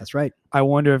League. That's right. I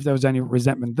wonder if there was any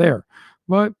resentment there.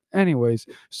 But anyways,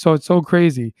 so it's so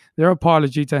crazy. Their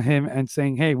apology to him and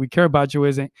saying, hey, we care about you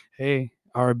isn't, hey,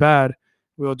 our bad.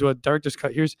 We'll do a director's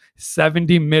cut. Here's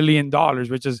 $70 million,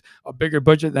 which is a bigger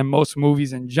budget than most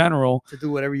movies in general. To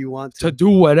do whatever you want To do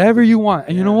whatever you want.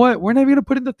 And you know Yeah. what? We're never going to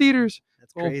put it in the theaters.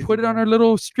 That's We'll crazy. put it on bro. our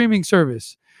little streaming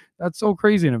service. That's so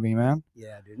crazy to me, man.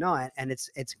 Yeah, dude. No, and it's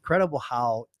incredible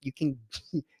how you can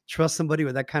trust somebody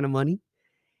with that kind of money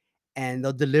and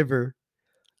they'll deliver.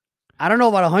 I don't know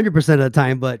about 100% of the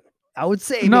time, but I would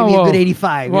say No, maybe a well- good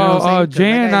 85. You know well, what I'm saying? 'Cause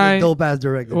Jay that and guy's a I- dope ass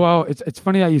director. Well, it's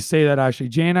funny that you say that, actually.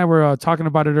 Jay and I were talking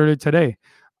about it earlier today.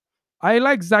 I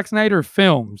like Zack Snyder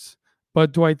films,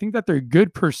 but do I think that they're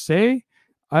good per se?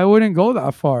 I wouldn't go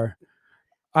that far.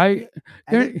 I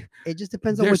they're- think it just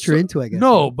depends on they're what you're so- into, I guess.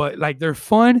 No, but like they're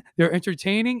fun, they're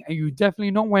entertaining, and you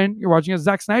definitely know when you're watching a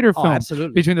Zack Snyder Oh, film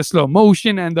absolutely. between the slow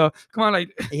motion and the come on,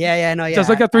 like Yeah, no, yeah. just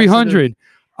like at absolutely. 300.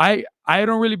 I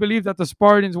don't really believe that the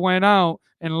Spartans went out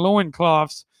in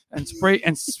loincloths and spray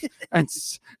and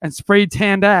spray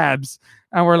tanned abs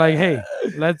and we're like, hey,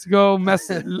 let's go mess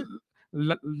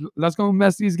let's go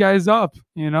mess these guys up.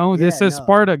 You know, this Yeah, is no.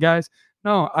 Sparta, guys.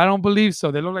 No, I don't believe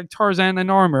so. They look like Tarzan in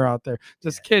armor out there.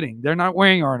 Just kidding. They're not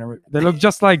wearing armor. They look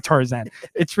just like Tarzan.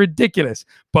 It's ridiculous.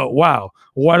 But wow,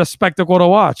 what a spectacle to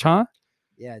watch, huh?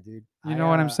 Yeah, dude. You know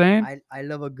what I'm saying? I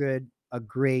love a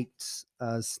great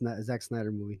Zack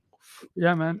Snyder movie.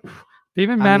 Yeah, man.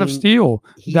 Even I Man of mean, Steel.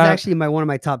 He's that- actually one of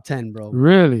my top 10, bro.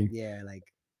 Really? Yeah, like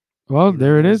Well, you know,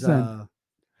 there it is there's, then.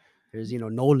 There's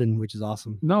Nolan, which is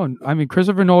awesome. No, I mean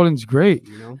Christopher Nolan's great.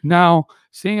 You know? Now,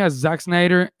 seeing as Zack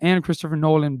Snyder and Christopher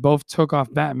Nolan both took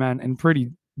off Batman in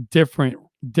pretty different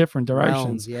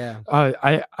directions. Realms, yeah.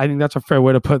 I think that's a fair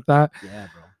way to put that. Yeah,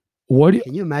 bro. What? Do you,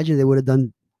 Can you imagine they would have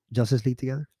done Justice League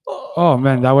together? oh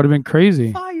man, that would have been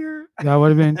crazy. Fire. That would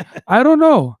have been. I don't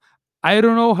know. I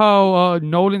don't know how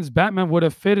Nolan's Batman would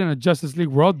have fit in a Justice League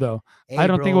world, though. I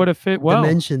don't think it bro, would have fit well.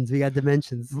 Dimensions. We got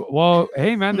dimensions. Well,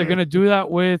 hey man, they're gonna do that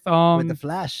with With the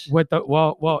Flash. with the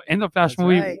in the Flash That's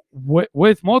movie right.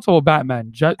 with multiple Batman,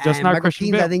 just And not Michael Christian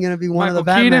Keaton's, Bale. I think, gonna be one Michael of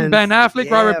the Keaton, Batmans. Ben Affleck,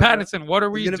 Yeah, Robert bro. Pattinson. What are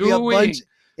we It's gonna be a doing? bunch.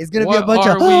 It's gonna be a What bunch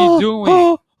are of. we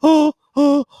doing?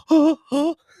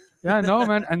 Yeah, no,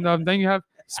 man. And then you have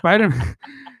Spider-Man.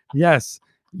 Yes,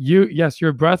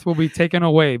 your breath will be taken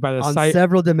away by the on sight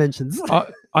several dimensions.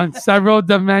 on several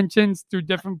dimensions through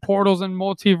different portals and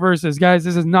multiverses. Guys,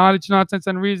 this is knowledge, nonsense,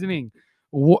 and reasoning.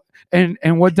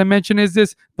 And what dimension is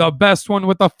this? The best one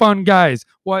with the fun guys.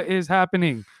 What is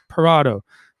happening? Parado.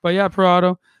 But yeah,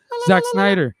 Parado, Zack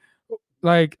Snyder.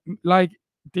 like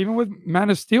even with Man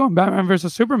of Steel and Batman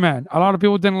versus Superman, a lot of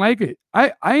people didn't like it.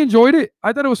 I enjoyed it.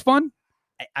 I thought it was fun.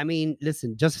 I mean,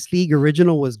 listen, Justice League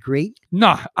original was great.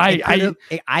 No,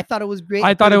 I thought it was great.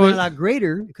 I thought it was a lot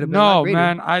greater. It could have been a lot no, greater.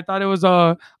 man. I thought it was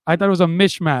a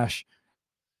mishmash.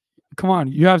 Come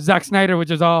on, you have Zack Snyder,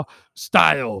 which is all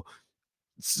style,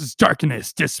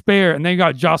 darkness, despair, and then you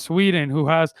got Joss Whedon, who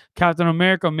has Captain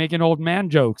America making old man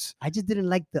jokes. I just didn't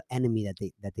like the enemy that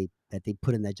they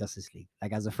put in that Justice League,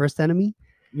 like as a first enemy.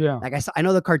 Yeah, like I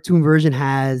know the cartoon version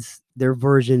has their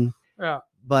version. Yeah,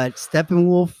 but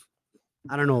Steppenwolf,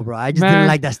 I don't know, bro. I just didn't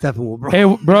like that Steppenwolf, bro. Hey,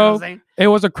 bro, you know it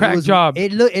was a crack job.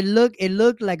 It looked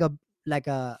like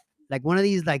one of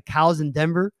these like cows in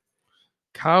Denver.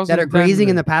 Cows that in are grazing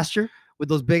Denver. in the pasture with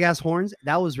those big ass horns.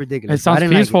 That was ridiculous. It sounds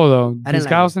peaceful though. I These didn't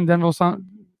cows like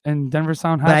in Denver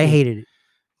sound happy. But I hated it.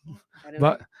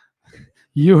 But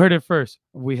you heard it first.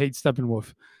 We hate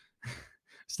Steppenwolf.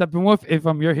 Steppenwolf, if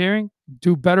you're hearing,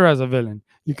 do better as a villain.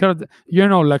 You're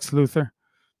no Lex Luthor,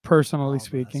 personally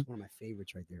speaking. That's one of my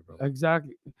favorites right there, bro.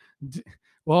 Exactly.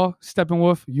 Well,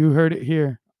 Steppenwolf, you heard it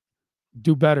here.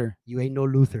 Do better. You ain't no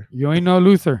Luthor. You ain't no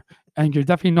Luthor. And you're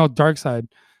definitely no Darkseid.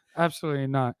 Absolutely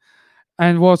not.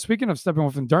 And well, speaking of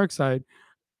Steppenwolf and Darkseid,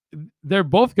 they're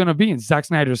both going to be in Zack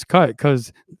Snyder's cut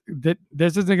because this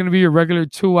isn't going to be your regular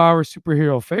 2-hour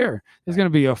superhero fare. It's going to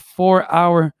be a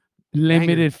 4-hour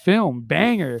limited film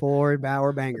banger.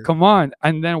 4-hour banger. Come on.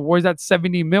 And then where's that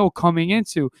 70 mil coming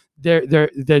into? They're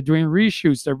doing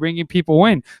reshoots. They're bringing people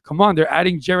in. Come on. They're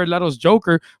adding Jared Leto's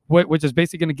Joker, which is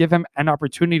basically going to give him an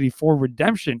opportunity for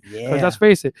redemption. Because let's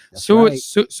face it,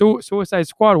 Suicide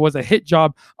Squad was a hit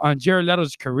job on Jared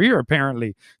Leto's career,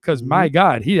 apparently. Because my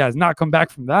God, he has not come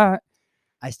back from that.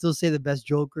 I still say the best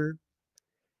Joker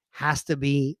has to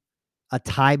be a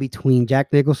tie between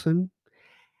Jack Nicholson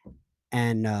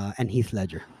and Heath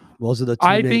Ledger. Those are the two.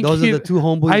 Are the two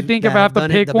homeboys. I think if I have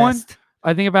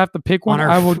to pick one,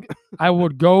 I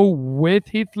would go with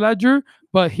Heath Ledger,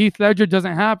 but Heath Ledger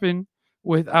doesn't happen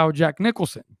without Jack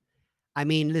Nicholson. I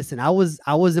mean, listen, I was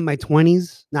in my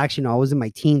 20s. No, actually, no, I was in my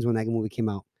teens when that movie came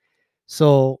out.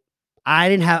 So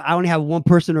I only have one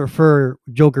person to refer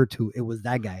Joker to. It was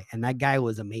that guy, and that guy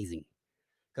was amazing.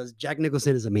 Because Jack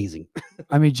Nicholson is amazing.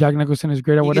 I mean, Jack Nicholson is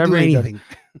great at whatever he does.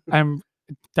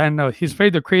 He's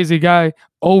played the crazy guy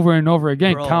over and over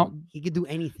again. Bro, he could do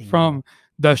anything. From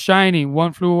The Shining,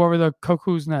 One Flew Over the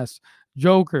Cuckoo's Nest,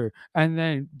 Joker, and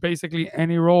then basically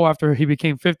any role after he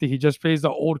became 50, he just plays the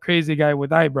old crazy guy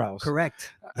with eyebrows.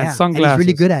 Correct. And sunglasses. And he's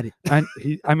really good at it.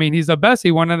 And he's the best.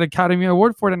 He won an Academy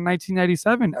Award for it in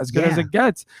 1997. As good as it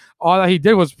gets. All that he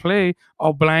did was play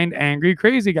a blind, angry,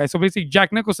 crazy guy. So basically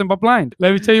Jack Nicholson, but blind.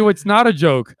 Let me tell you what's not a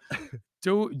joke.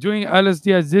 Doing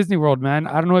LSD at Disney World, man.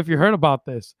 I don't know if you heard about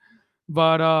this.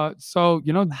 But so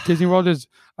Disney World is,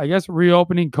 I guess,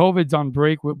 reopening. COVID's on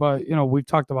break, but we've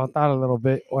talked about that a little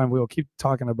bit, and we'll keep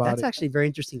talking about it. That's actually a very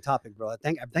interesting topic, bro.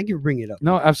 Thank you for bringing it up.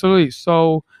 No, absolutely.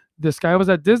 So this guy was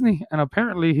at Disney, and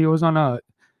apparently he was doing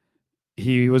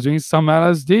some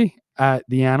LSD at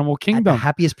the Animal Kingdom, the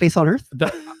happiest place on earth.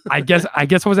 I guess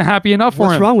it wasn't happy enough for him.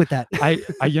 What's wrong with that?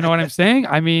 I you know what I'm saying?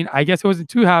 I mean, I guess it wasn't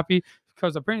too happy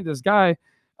because apparently this guy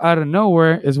out of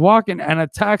nowhere is walking and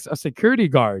attacks a security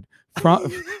guard.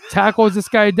 Tackles this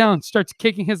guy down, starts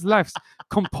kicking his legs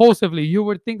compulsively. You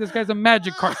would think this guy's a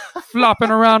magic card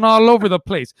flopping around all over the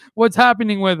place. What's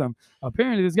happening with him?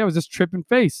 Apparently, this guy was just tripping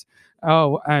face.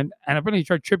 Oh, and apparently he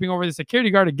tried tripping over the security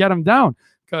guard to get him down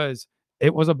because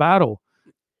it was a battle.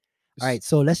 All right,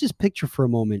 so let's just picture for a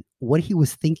moment what he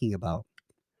was thinking about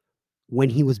when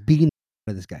he was beating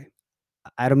this guy.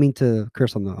 I don't mean to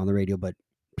curse on the radio, but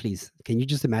please, can you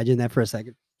just imagine that for a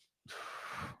second?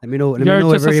 Let me know. You're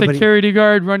just a security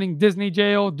guard running Disney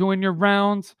jail, doing your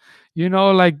rounds.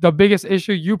 Like the biggest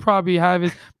issue you probably have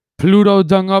is Pluto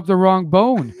dug up the wrong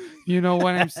bone. You know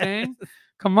what I'm saying?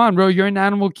 Come on, bro. You're in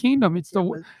Animal Kingdom.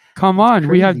 Come on.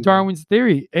 We have Darwin's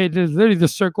theory. It is literally the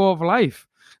circle of life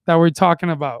that we're talking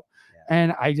about. Yeah.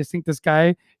 And I just think this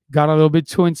guy got a little bit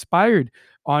too inspired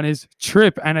on his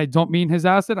trip, and I don't mean his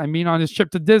acid. I mean on his trip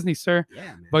to Disney, sir.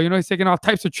 Yeah, but he's taking all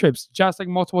types of trips, just like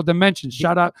multiple dimensions.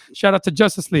 Shout out to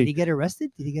Justice League. Did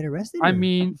he get arrested? I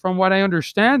mean, from what I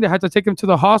understand, they had to take him to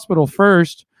the hospital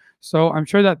first. So I'm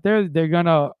sure that they're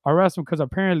gonna arrest him because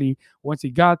apparently once he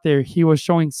got there, he was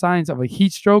showing signs of a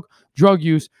heat stroke, drug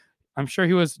use. I'm sure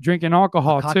he was drinking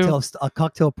alcohol too.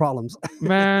 Cocktail problems.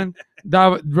 Man,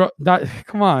 that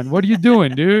come on, what are you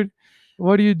doing, dude?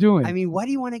 What are you doing? I mean, why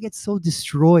do you want to get so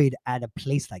destroyed at a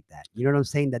place like that? You know what I'm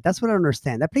saying? That's what I don't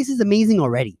understand. That place is amazing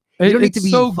already. You don't need to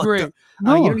be so great.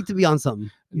 No, you don't need to be on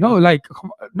something. No,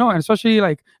 and especially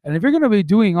and if you're gonna be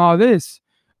doing all this,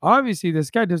 obviously this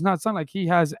guy does not sound like he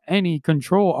has any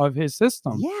control of his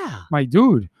system. Yeah. My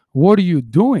dude, what are you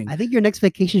doing? I think your next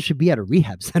vacation should be at a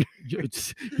rehab center.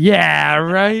 Yeah,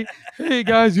 right. Hey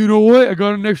guys, you know what? I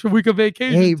got an extra week of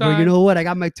vacation. Hey, bro, you time. know what? I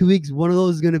got my 2 weeks. One of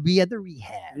those is gonna be at the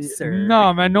rehab, sir.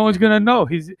 No, man, no one's gonna know.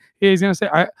 He's gonna say,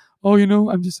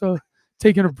 I'm just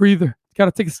taking a breather.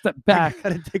 Gotta take a step back.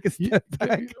 Gotta take a step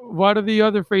back. What are the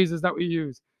other phrases that we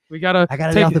use? I gotta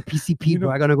lay off the PCP, bro.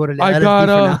 I gotta go to the I LSD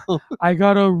gotta for now. I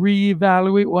gotta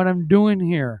reevaluate what I'm doing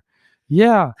here.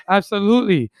 Yeah,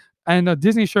 absolutely. And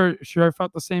Disney sure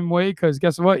felt the same way because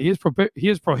guess what? He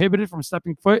is prohibited from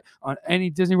stepping foot on any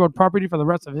Disney World property for the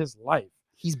rest of his life.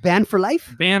 He's banned for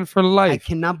life. Banned for life. I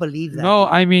cannot believe that. No,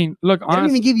 I mean, look, They don't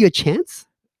honestly, even give you a chance.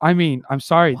 I mean, I'm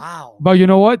sorry. Wow. But you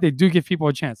know what? They do give people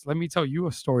a chance. Let me tell you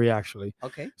a story, actually.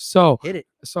 Okay. So, Hit it.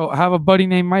 So I have a buddy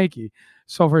named Mikey.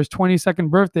 So for his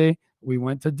 22nd birthday, we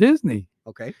went to Disney.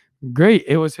 Okay. Great.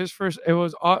 It was his first. It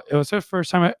was his first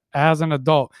time as an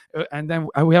adult. And then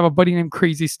we have a buddy named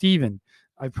Crazy Steven.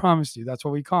 I promise you, that's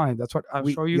what we call him. That's what I'll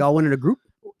show you. Y'all went in a group?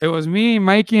 It was me,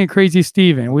 Mikey, and Crazy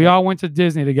Steven. We all went to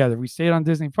Disney together. We stayed on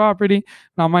Disney property.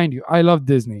 Now, mind you, I love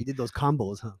Disney. You did those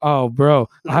combos, huh? Oh, bro.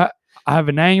 I have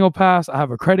an annual pass. I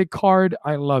have a credit card.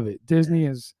 I love it. Disney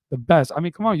is the best. I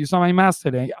mean, come on. You saw my mask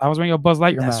today. I was wearing a Buzz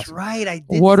Lightyear mask. That's right. I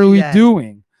did. What see are we that.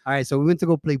 doing? All right. So we went to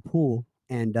go play pool,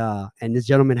 and this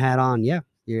gentleman had on. Yeah,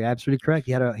 you're absolutely correct.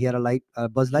 He had a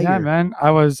Buzz Lightyear. Yeah, man. I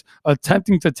was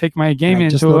attempting to take my game I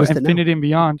just into noticed it now. infinity and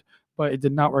beyond, but it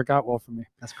did not work out well for me.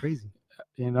 That's crazy.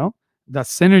 You know?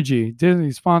 That's synergy.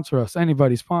 Disney sponsor us.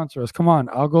 Anybody sponsor us. Come on.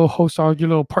 I'll go host all your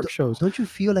little park shows. Don't you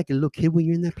feel like a little kid when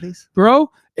you're in that place?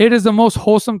 Bro, it is the most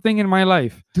wholesome thing in my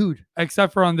life. Dude.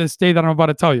 Except for on this day that I'm about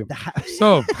to tell you.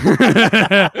 So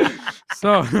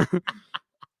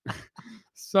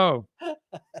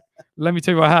let me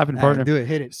tell you what happened, partner. Do it.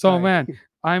 Hit it. So, All right. man,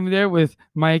 I'm there with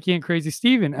Mikey and Crazy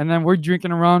Steven, and then we're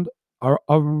drinking around the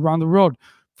road.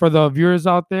 For the viewers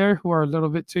out there who are a little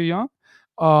bit too young,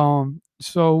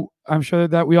 so I'm sure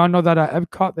that we all know that at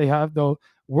Epcot they have the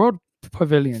world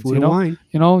pavilions. Food and wine.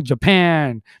 You know,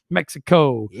 Japan,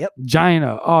 Mexico, Yep.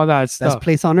 China, all that stuff. Best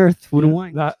place on earth. Food and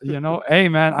wine. That, hey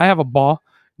man, I have a ball.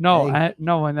 No, Hey,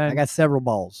 and then I got several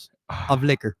balls of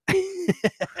liquor.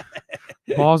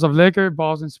 balls of liquor,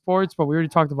 balls in sports, but we already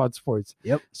talked about sports.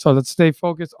 Yep. So let's stay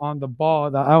focused on the ball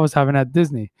that I was having at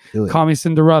Disney. Do it. Call me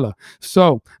Cinderella.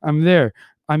 So I'm there.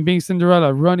 I'm being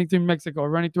Cinderella, running through Mexico,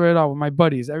 running through it all with my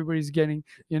buddies. Everybody's getting,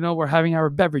 we're having our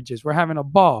beverages. We're having a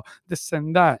ball, this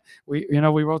and that. We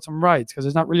rode some rides because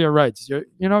there's not really a ride. You're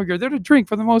there to drink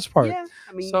for the most part. Yeah,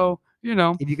 I mean, So,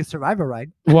 if you can survive a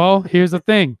ride. well, here's the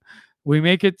thing. We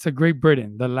make it to Great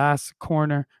Britain, the last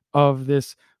corner of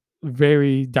this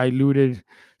very diluted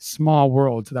small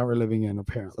world that we're living in,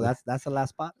 apparently. So that's the last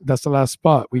spot. That's the last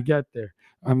spot. We get there.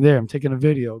 I'm there. I'm taking a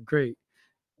video. Great.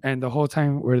 And the whole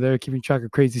time we're there keeping track of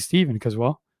Crazy Steven because,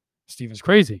 well, Steven's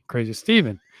crazy. Crazy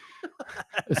Steven.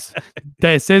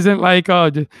 This isn't like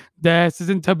this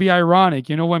isn't to be ironic.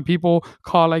 When people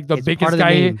call like the It's biggest part of the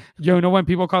guy, name. when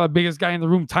people call the biggest guy in the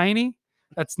room tiny,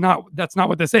 that's not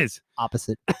what this is.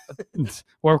 Opposite.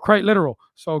 We're quite literal.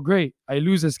 So great. I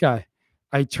lose this guy.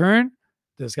 I turn.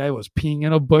 This guy was peeing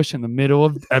in a bush in the middle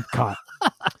of Epcot.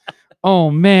 Oh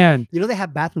man. They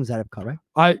have bathrooms at Epcot,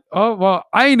 right?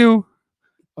 I knew.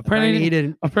 Apparently he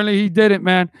didn't. Apparently he didn't,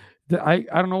 man. I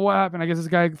don't know what happened. I guess this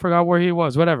guy forgot where he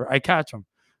was. Whatever. I catch him.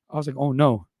 I was like, oh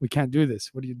no, we can't do this.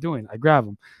 What are you doing? I grab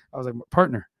him. I was like,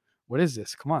 partner, what is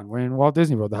this? Come on, we're in Walt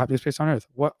Disney World, the happiest place on earth.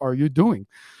 What are you doing?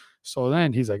 So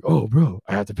then he's like, oh bro,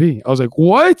 I have to pee. I was like,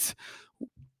 what?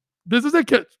 This is a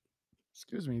kid.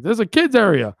 Excuse me. This is a kids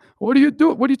area. What are you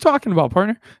doing? What are you talking about,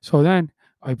 partner? So then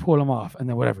I pull him off, and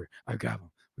then whatever. I grab him.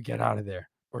 We get out of there,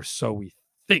 or so we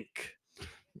think.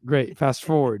 Great. Fast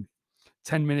forward.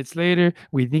 10 minutes later,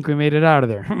 we think we made it out of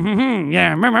there.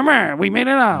 Yeah, we made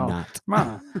it out.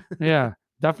 Not. Yeah,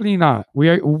 definitely not. We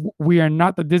are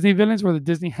not the Disney villains. We're the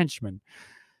Disney henchmen.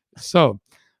 So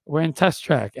we're in test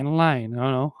track, in line.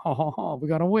 We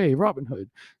got away. Robin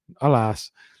Hood.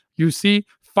 Alas, you see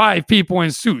 5 people in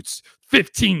suits,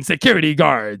 15 security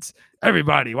guards,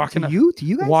 everybody walking up. To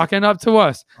you guys? Walking up to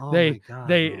us. Oh They my God,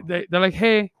 they're like,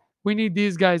 hey, we need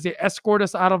these guys. They escort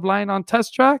us out of line on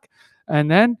test track. And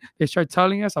then they start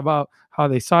telling us about how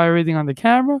they saw everything on the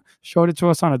camera, showed it to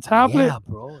us on a tablet. Yeah,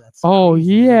 bro. That's Oh,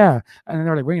 crazy. yeah. And then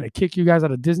they're like, we're going to kick you guys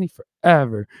out of Disney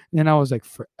forever. And then I was like,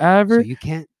 forever? So you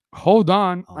can't. Hold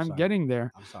on. Oh, I'm sorry. getting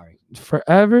there. I'm sorry.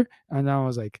 Forever. And then I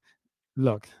was like,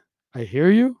 look, I hear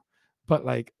you, but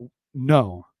like,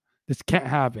 no, this can't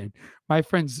happen. My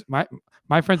friend's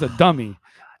a dummy.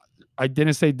 I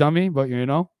didn't say dummy, but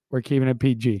we're keeping it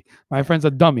PG. My friend's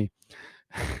a dummy.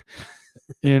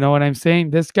 You know what I'm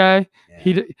saying? This guy,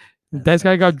 this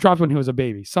guy got dropped when he was a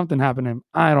baby. Something happened to him.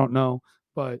 I don't know.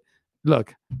 But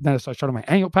look, then I showed him my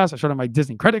annual pass. I showed him my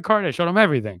Disney credit card. I showed him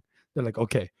everything. They're like,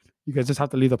 okay, you guys just have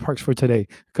to leave the parks for today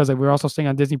because like, we're also staying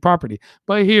on Disney property.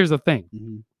 But here's the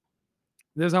thing.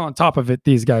 This is how on top of it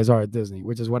these guys are at Disney,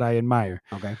 which is what I admire.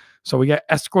 Okay. So we get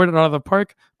escorted out of the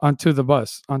park onto the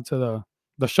bus, onto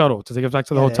the shuttle to take us back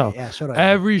to the hotel. Shuttle.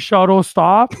 Every shuttle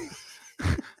stop,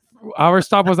 our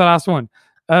stop was the last one.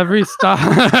 Every stop.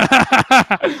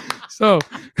 So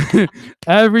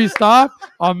every stop,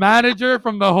 a manager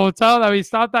from the hotel that we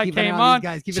stopped at came on,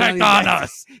 checked on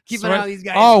us. Keep an eye on these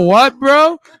guys. Oh, what,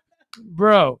 bro?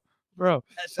 Bro.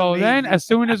 So then as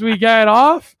soon as we get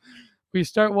off, we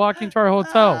start walking to our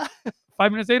hotel.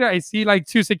 5 minutes later, I see like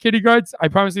 2 security guards. I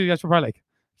promise you, guys were probably like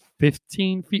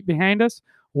 15 feet behind us.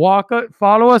 Walk up,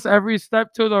 follow us every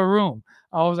step to the room.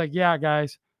 I was like, yeah,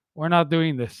 guys, we're not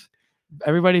doing this.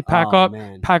 Everybody pack up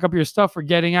your stuff. We're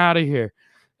getting out of here.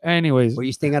 Anyways. Were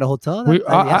you staying at a hotel?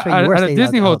 At a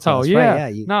Disney hotel. Yeah.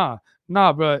 Right,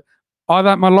 Nah, but all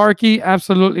that malarkey,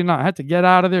 absolutely not. I had to get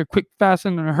out of there quick, fast,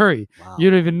 and in a hurry. Wow. You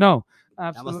don't even know.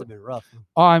 Absolutely. That must have been rough.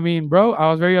 Oh, I mean, bro, I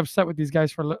was very upset with these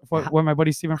guys for when my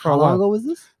buddy Steven for a while. How long ago was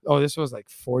this? Oh, this was like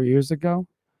 4 years ago.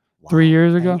 Wow. 3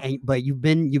 years ago. But you've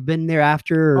been there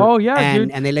after. Oh yeah,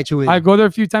 dude. And they let you in. I go there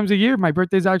a few times a year. My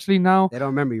birthday's actually now. They don't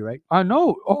remember you, right?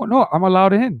 No. Oh no, I'm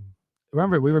allowed in.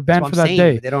 Remember, we were banned for that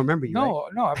day. They don't remember you. No,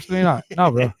 right? No, absolutely not.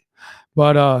 No, bro.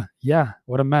 But yeah,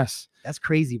 what a mess. That's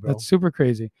crazy, bro. That's super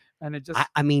crazy. And it just.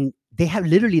 I mean, they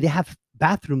have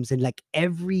bathrooms in like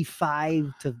every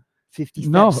 5 to 50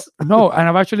 steps. No, and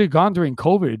I've actually gone during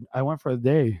COVID. I went for a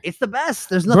day. It's the best.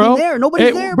 There's nothing there.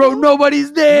 Nobody's there, bro.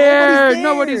 Nobody's there.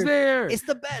 It's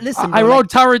the best. Listen, I rode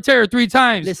Tower of Terror 3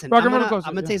 times. Listen, I'm gonna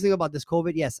tell you something about this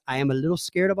COVID. Yes, I am a little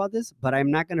scared about this, but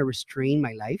I'm not gonna restrain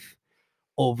my life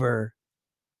over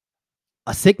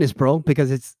a sickness, bro,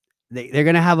 because they're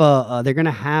gonna have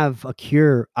a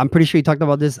cure. I'm pretty sure you talked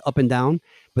about this up and down,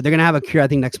 but they're gonna have a cure, I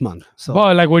think, next month. So,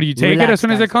 well, like, what do you take it as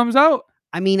soon as it comes out?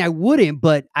 I mean, I wouldn't,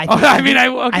 but I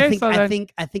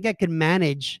think I could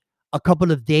manage a couple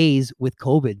of days with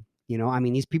COVID. You know, I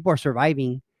mean, these people are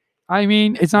surviving. I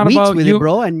mean, it's not about you,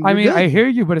 bro. And I mean, I hear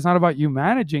you, but it's not about you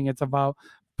managing. It's about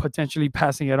potentially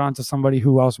passing it on to somebody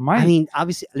who else might. I mean,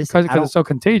 obviously, listen, because it's so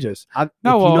contagious. If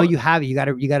you know you have it, you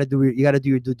gotta do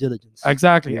your due diligence.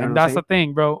 Exactly, and that's the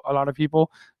thing, bro. A lot of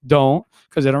people don't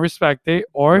because they don't respect it,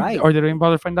 or they don't even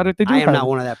bother to find out if they do. I am not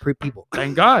one of that people.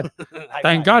 Thank God,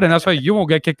 thank God, and that's why you won't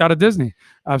get kicked out of Disney.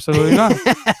 Absolutely not.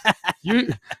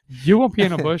 You won't be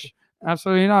in a bush.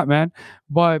 Absolutely not, man.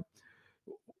 But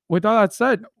with all that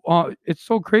said, it's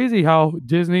so crazy how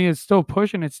Disney is still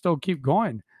pushing it, still keep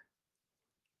going.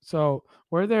 So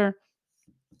we're there,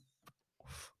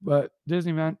 but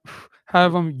Disney, man,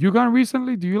 have you gone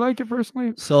recently? Do you like it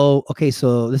personally? So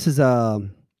this is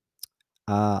the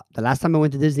last time I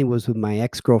went to Disney was with my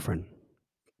ex-girlfriend.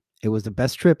 It was the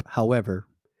best trip. However,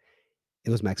 it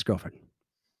was my ex-girlfriend,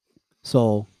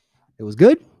 so it was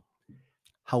good.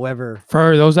 However,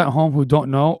 for those at home who don't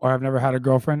know or have never had a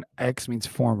girlfriend, ex means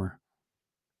former.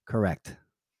 Correct.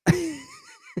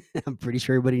 I'm pretty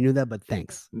sure everybody knew that, but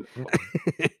thanks.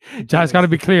 Just got to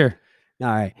be clear. All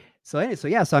right. So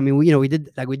I mean, we did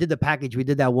the package. We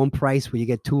did that one price where you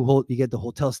get the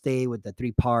hotel stay with the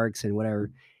 3 parks and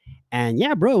whatever. And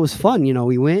yeah, bro, it was fun. You know,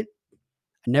 we went.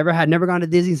 I never gone to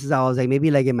Disney since I was like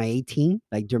maybe like in my 18,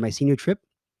 like during my senior trip.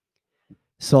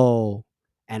 So,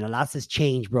 and a lot has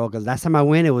changed, bro. Because last time I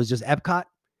went, it was just Epcot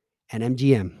and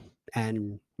MGM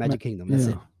and Magic Kingdom. That's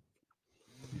it.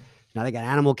 Now they got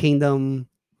Animal Kingdom,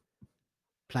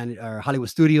 Planet or Hollywood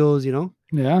Studios, you know?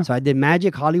 Yeah. So I did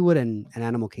Magic, Hollywood, and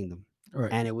Animal Kingdom.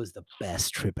 Right. And it was the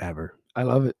best trip ever. I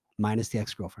love it. Minus the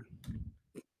ex-girlfriend.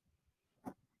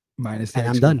 And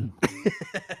I'm done.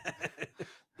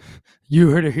 You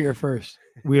heard it here first.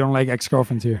 We don't like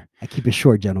ex-girlfriends here. I keep it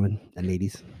short, gentlemen and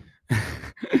ladies.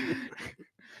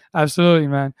 Absolutely,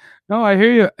 man. No, I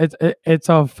hear you. It's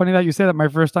funny that you say that. My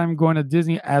first time going to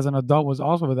Disney as an adult was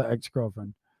also with an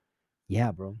ex-girlfriend.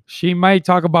 Yeah, bro. She might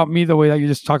talk about me the way that you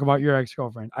just talk about your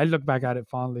ex-girlfriend. I look back at it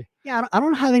fondly. Yeah, I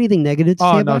don't have anything negative to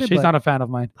say about it. She's not a fan of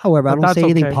mine. However, I don't say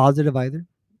anything positive either.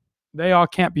 They all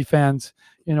can't be fans.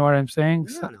 You know what I'm saying?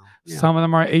 Yeah. Some of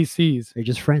them are ACs. They're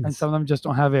just friends. And some of them just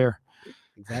don't have air.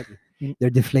 Exactly. They're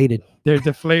deflated. They're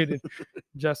deflated.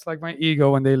 Just like my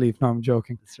ego when they leave. No, I'm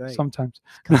joking. That's right. Sometimes.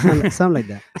 Something like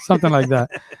that. Something like that.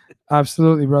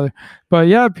 Absolutely, brother. But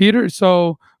yeah, Peter,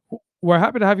 so we're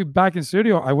happy to have you back in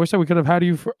studio. I wish that we could have had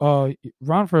you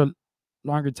around for a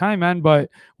longer time, man. But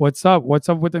what's up? What's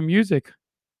up with the music?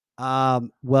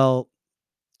 Well,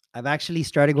 I've actually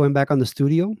started going back on the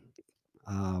studio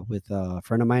with a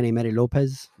friend of mine named Eddie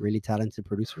Lopez, really talented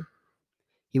producer.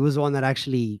 He was the one that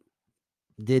actually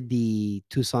did the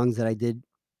 2 songs that I did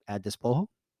at Despojo.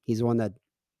 He's the one that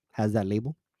has that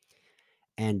label.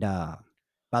 And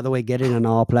by the way, get it on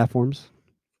all platforms.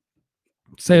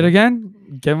 Say it again.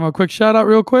 Give him a quick shout out,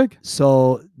 real quick.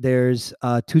 So there's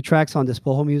 2 tracks on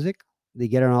Despojo Music. They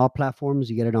get it on all platforms.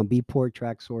 You get it on Beatport,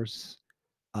 TrackSource,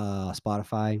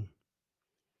 Spotify,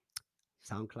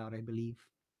 SoundCloud, I believe.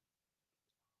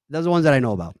 Those are the ones that I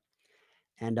know about.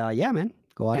 And yeah, man,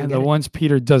 go out and And get the it. ones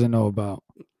Peter doesn't know about.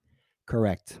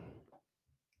 Correct.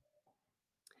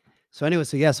 So anyway,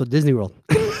 so Disney World.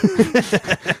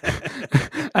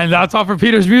 And that's all for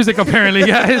Peter's music, apparently,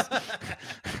 guys.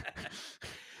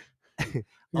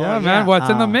 Yeah, man. What's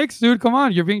in the mix, dude? Come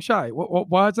on, you're being shy.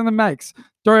 What's in the mix?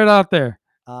 Throw it out there.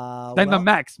 Then the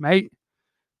max, mate.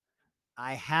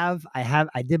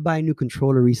 I did buy a new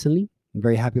controller recently. I'm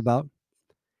very happy about.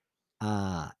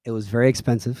 It was very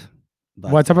expensive.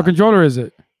 But, What type of controller is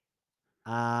it?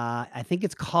 I think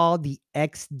it's called the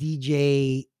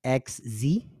XDJ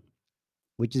XZ,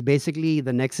 which is basically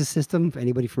the Nexus system. For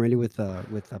anybody familiar with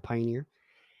Pioneer,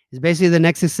 it's basically the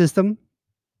Nexus system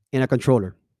in a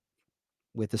controller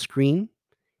with a screen,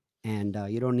 and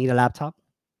you don't need a laptop.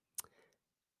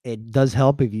 It does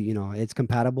help if you know it's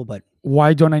compatible, but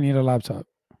Why don't I need a laptop?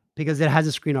 because it has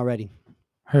a screen already.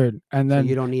 Heard. And So then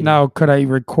you don't need now, could I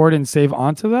record and save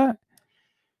onto that?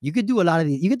 You could do a lot of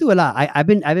these. You could do a lot. I've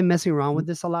been messing around with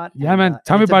this a lot. Yeah, and, man.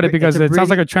 Tell and me it's a about it pre- because it's a it sounds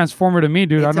like pretty- a transformer to me,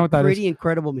 dude. I it's know a what that is. pretty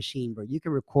incredible machine, bro. You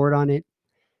can record on it.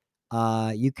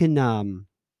 You can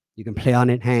play on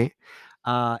it. Hey,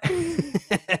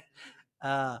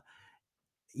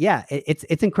 yeah,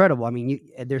 it's incredible. I mean,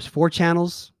 there's 4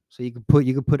 channels, so you could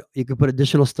put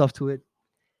additional stuff to it.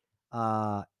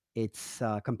 It's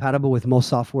compatible with most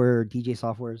software, DJ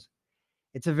softwares.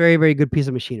 It's a very, very good piece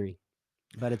of machinery,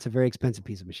 but it's a very expensive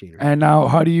piece of machinery. And now,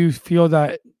 how do you feel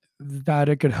that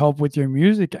it could help with your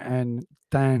music and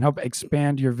then help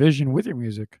expand your vision with your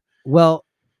music? Well,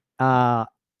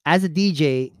 as a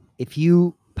DJ, if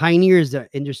you Pioneer is the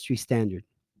industry standard,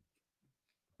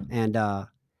 and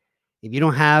if you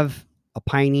don't have a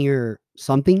Pioneer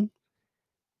something,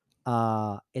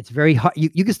 it's very hard.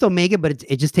 You can still make it, but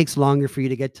it just takes longer for you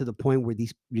to get to the point where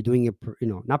you're doing it,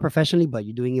 not professionally, but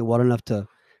you're doing it well enough to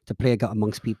play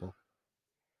amongst people.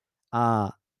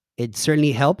 It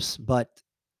certainly helps, but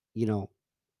you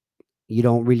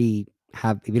don't really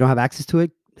have, if you don't have access to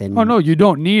it, then Oh no, you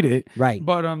don't need it. Right.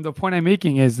 But the point I'm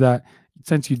making is that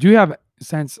since you do have,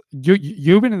 since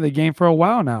you've been in the game for a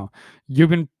while now, you've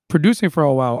been producing for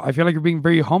a while. I feel like you're being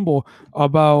very humble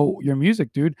about your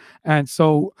music, dude. And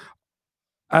so,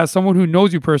 as someone who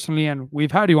knows you personally, and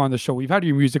we've had you on the show, we've had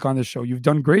your music on the show, you've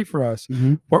done great for us.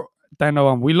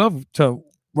 We love to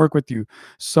work with you.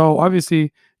 So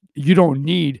obviously, you don't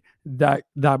need that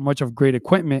much of great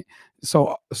equipment.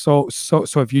 So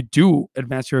if you do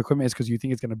advance your equipment, it's because you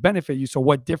think it's going to benefit you. So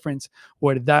what difference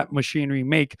would that machinery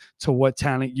make to what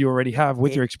talent you already have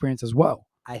with your experience as well?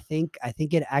 I think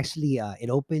it actually it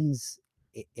opens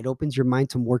your mind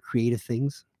to more creative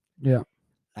things. Yeah.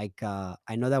 Like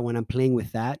I know that when I'm playing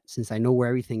with that, since I know where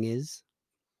everything is,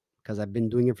 because I've been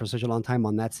doing it for such a long time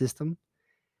on that system,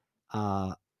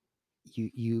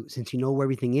 you since you know where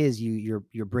everything is,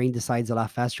 your brain decides a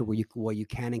lot faster what you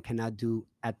can and cannot do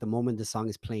at the moment the song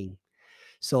is playing.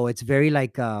 So it's very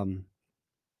like a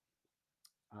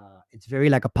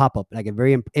pop-up, like a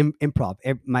very improv.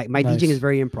 My DJing is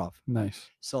very improv. Nice.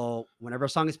 So whenever a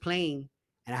song is playing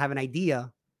and I have an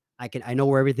idea, I know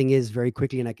where everything is very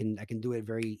quickly, and I can do it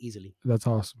very easily. That's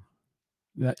awesome.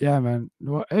 Yeah, man.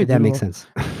 Well, hey, If that dude, makes well- sense.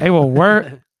 Hey, well,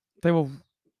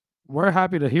 we're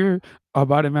happy to hear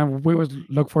about it, man. We always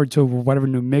look forward to whatever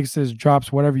new mixes,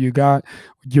 drops, whatever you got.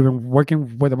 You've been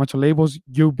working with a bunch of labels.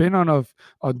 You've been on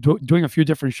doing a few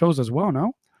different shows as well,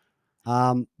 no?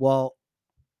 Well,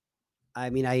 I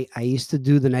mean, I used to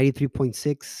do the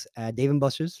 93.6 at Dave &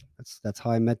 Buster's. That's how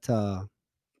I met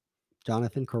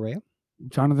Jonathan Correa.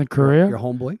 Jonathan Correa, your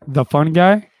homeboy, the fun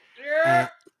guy.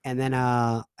 And then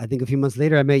I think a few months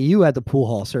later, I met you at the pool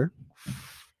hall, sir.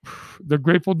 The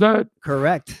Grateful Dead.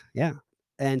 Correct. Yeah.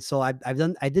 And so I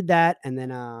did that, and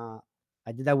then I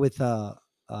did that with a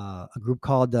group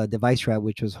called Device Rat,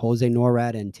 which was Jose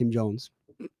Norad and Tim Jones,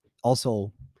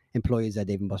 also employees at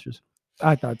Dave & Buster's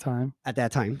At that time.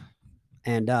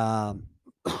 And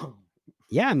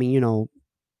yeah, I mean,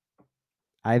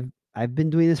 I've been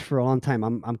doing this for a long time.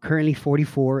 I'm currently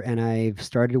 44, and I've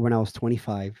started when I was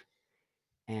 25.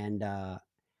 And I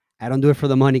don't do it for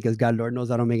the money, because God, Lord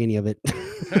knows I don't make any of it.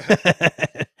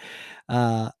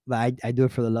 But I do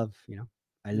it for the love,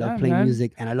 I love Yeah, playing man.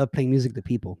 music, and I love playing music to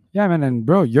people. Yeah, man, and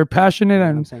bro, you're passionate You know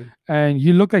what I'm and saying?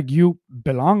 you look like you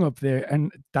belong up there.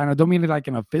 And I don't mean it like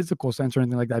in a physical sense or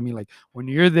anything like that. I mean like when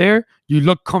you're there, you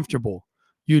look comfortable.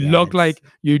 You Yeah, look it's- like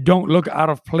you don't look out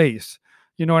of place.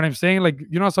 You know what I'm saying? Like,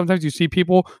 you know, sometimes you see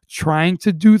people trying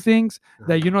to do things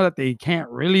that you know that they can't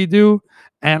really do,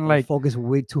 and They like focus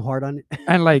way too hard on it.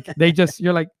 and like they just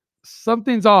you're like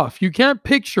something's off. You can't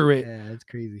picture it. Yeah, that's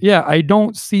crazy. Yeah, I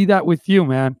don't see that with you,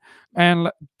 man. And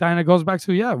then it goes back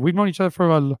to, yeah, we've known each other for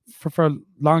a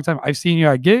long time. I've seen you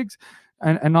at gigs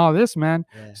and all this, man.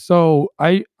 Yeah. So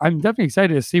I'm definitely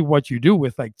excited to see what you do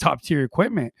with like top tier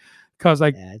equipment, because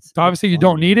like Yeah, it's obviously you fun,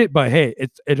 don't need man. it, but hey,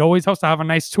 it always helps to have a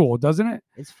nice tool, doesn't it?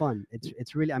 It's fun.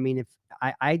 It's really. I mean, if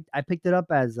I picked it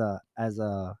up as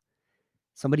a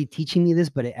somebody teaching me this,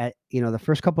 but the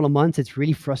first couple of months, it's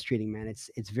really frustrating, man.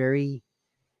 It's very.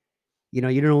 You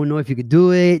don't know if you could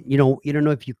do it. You don't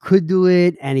know if you could do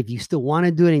it, and if you still want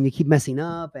to do it, and you keep messing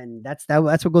up, and that's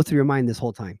what goes through your mind this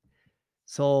whole time.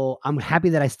 So I'm happy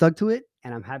that I stuck to it,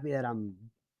 and I'm happy that I'm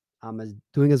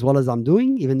doing as well as I'm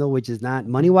doing, even though which is not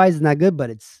money wise is not good, but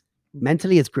it's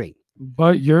mentally it's great.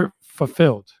 But you're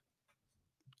fulfilled.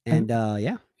 And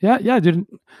yeah, Yeah, dude.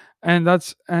 And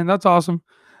that's awesome.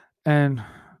 And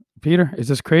Peter, it's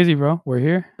just crazy, bro. We're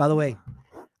here. by the way,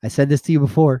 I said this to you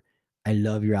before. I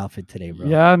love your outfit today, bro.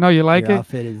 Yeah, no, you like your it?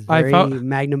 outfit is I very felt-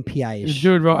 Magnum PI-ish.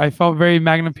 Dude, bro, I felt very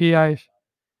Magnum PI.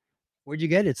 Where'd you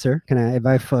get it, sir? Can I,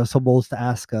 if I'm so bold to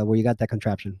ask, where you got that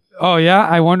contraption? Oh yeah,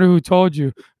 I wonder who told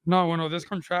you. No, this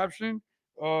contraption,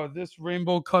 this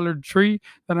rainbow colored tree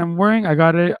that I'm wearing, I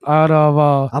got it out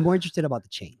of I'm more interested about the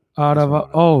chain.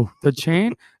 the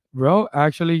chain, bro.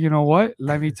 Actually, you know what?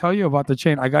 Let me tell you about the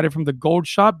chain. I got it from the Gold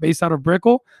Shop based out of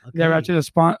Brickell. They're Okay.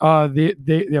 actually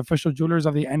the official jewelers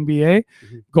of the NBA.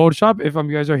 Mhm. Gold Shop. If you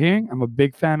guys are hearing, I'm a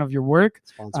big fan of your work.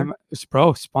 Sponsor.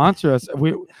 Bro, sponsor us.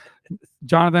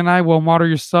 Jonathan and I will model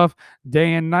your stuff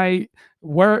day and night.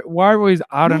 We're always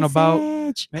out and about,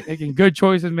 Message. making good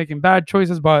choices, making bad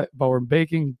choices, but we're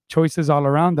making choices all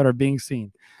around that are being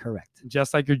seen, Correct.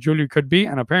 just like your jewelry could be,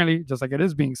 and apparently just like it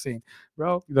is being seen,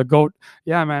 bro. The GOAT.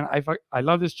 Yeah, man. I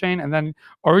love this chain. And then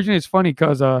originally it's funny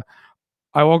because I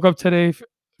woke up today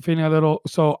feeling a little.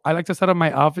 So I like to set up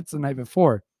my outfits the night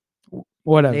before.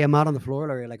 Whatever. Lay them out on the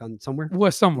floor or like on somewhere.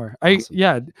 Was somewhere.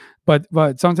 Awesome. But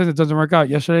sometimes it doesn't work out.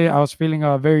 Yesterday I was feeling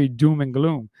very doom and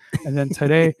gloom, and then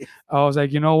today I was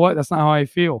like, you know what? That's not how I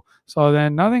feel. So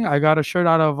then nothing. I got a shirt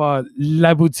out of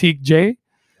La Boutique J,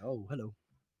 Oh, hello.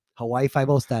 Hawaii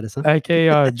 5-0 status, huh?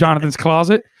 aka Jonathan's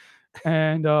Closet,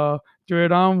 and threw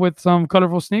it on with some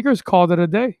colorful sneakers. Called it a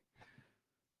day.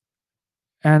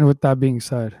 And with that being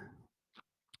said,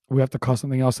 we have to call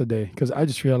something else a day, because I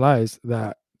just realized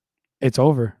that it's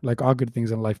over. Like all good things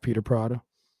in life, Peter Prado.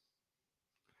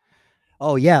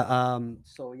 Oh yeah.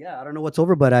 So yeah, I don't know what's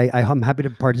over, but I'm happy to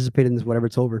participate in this whatever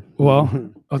it's over. Well,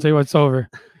 I'll tell you what's over.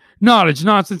 Knowledge,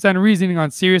 nonsense, and reasoning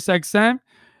on Sirius XM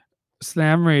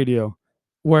Slam Radio.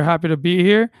 We're happy to be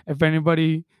here. If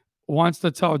anybody wants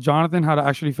to tell Jonathan how to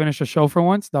actually finish a show for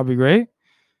once, that'd be great.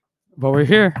 But we're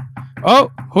here.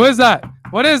 Oh, who is that?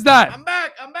 What is that? I'm back.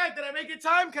 Did I make it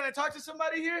time? Can I talk to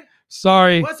somebody here?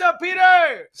 Sorry. What's up,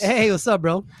 Peter? Hey, what's up,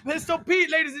 bro? Pistol Pete,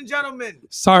 ladies and gentlemen.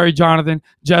 Sorry, Jonathan.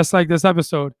 Just like this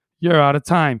episode, you're out of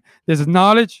time. This is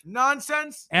knowledge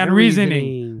Nonsense. and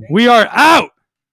reasoning. We are out.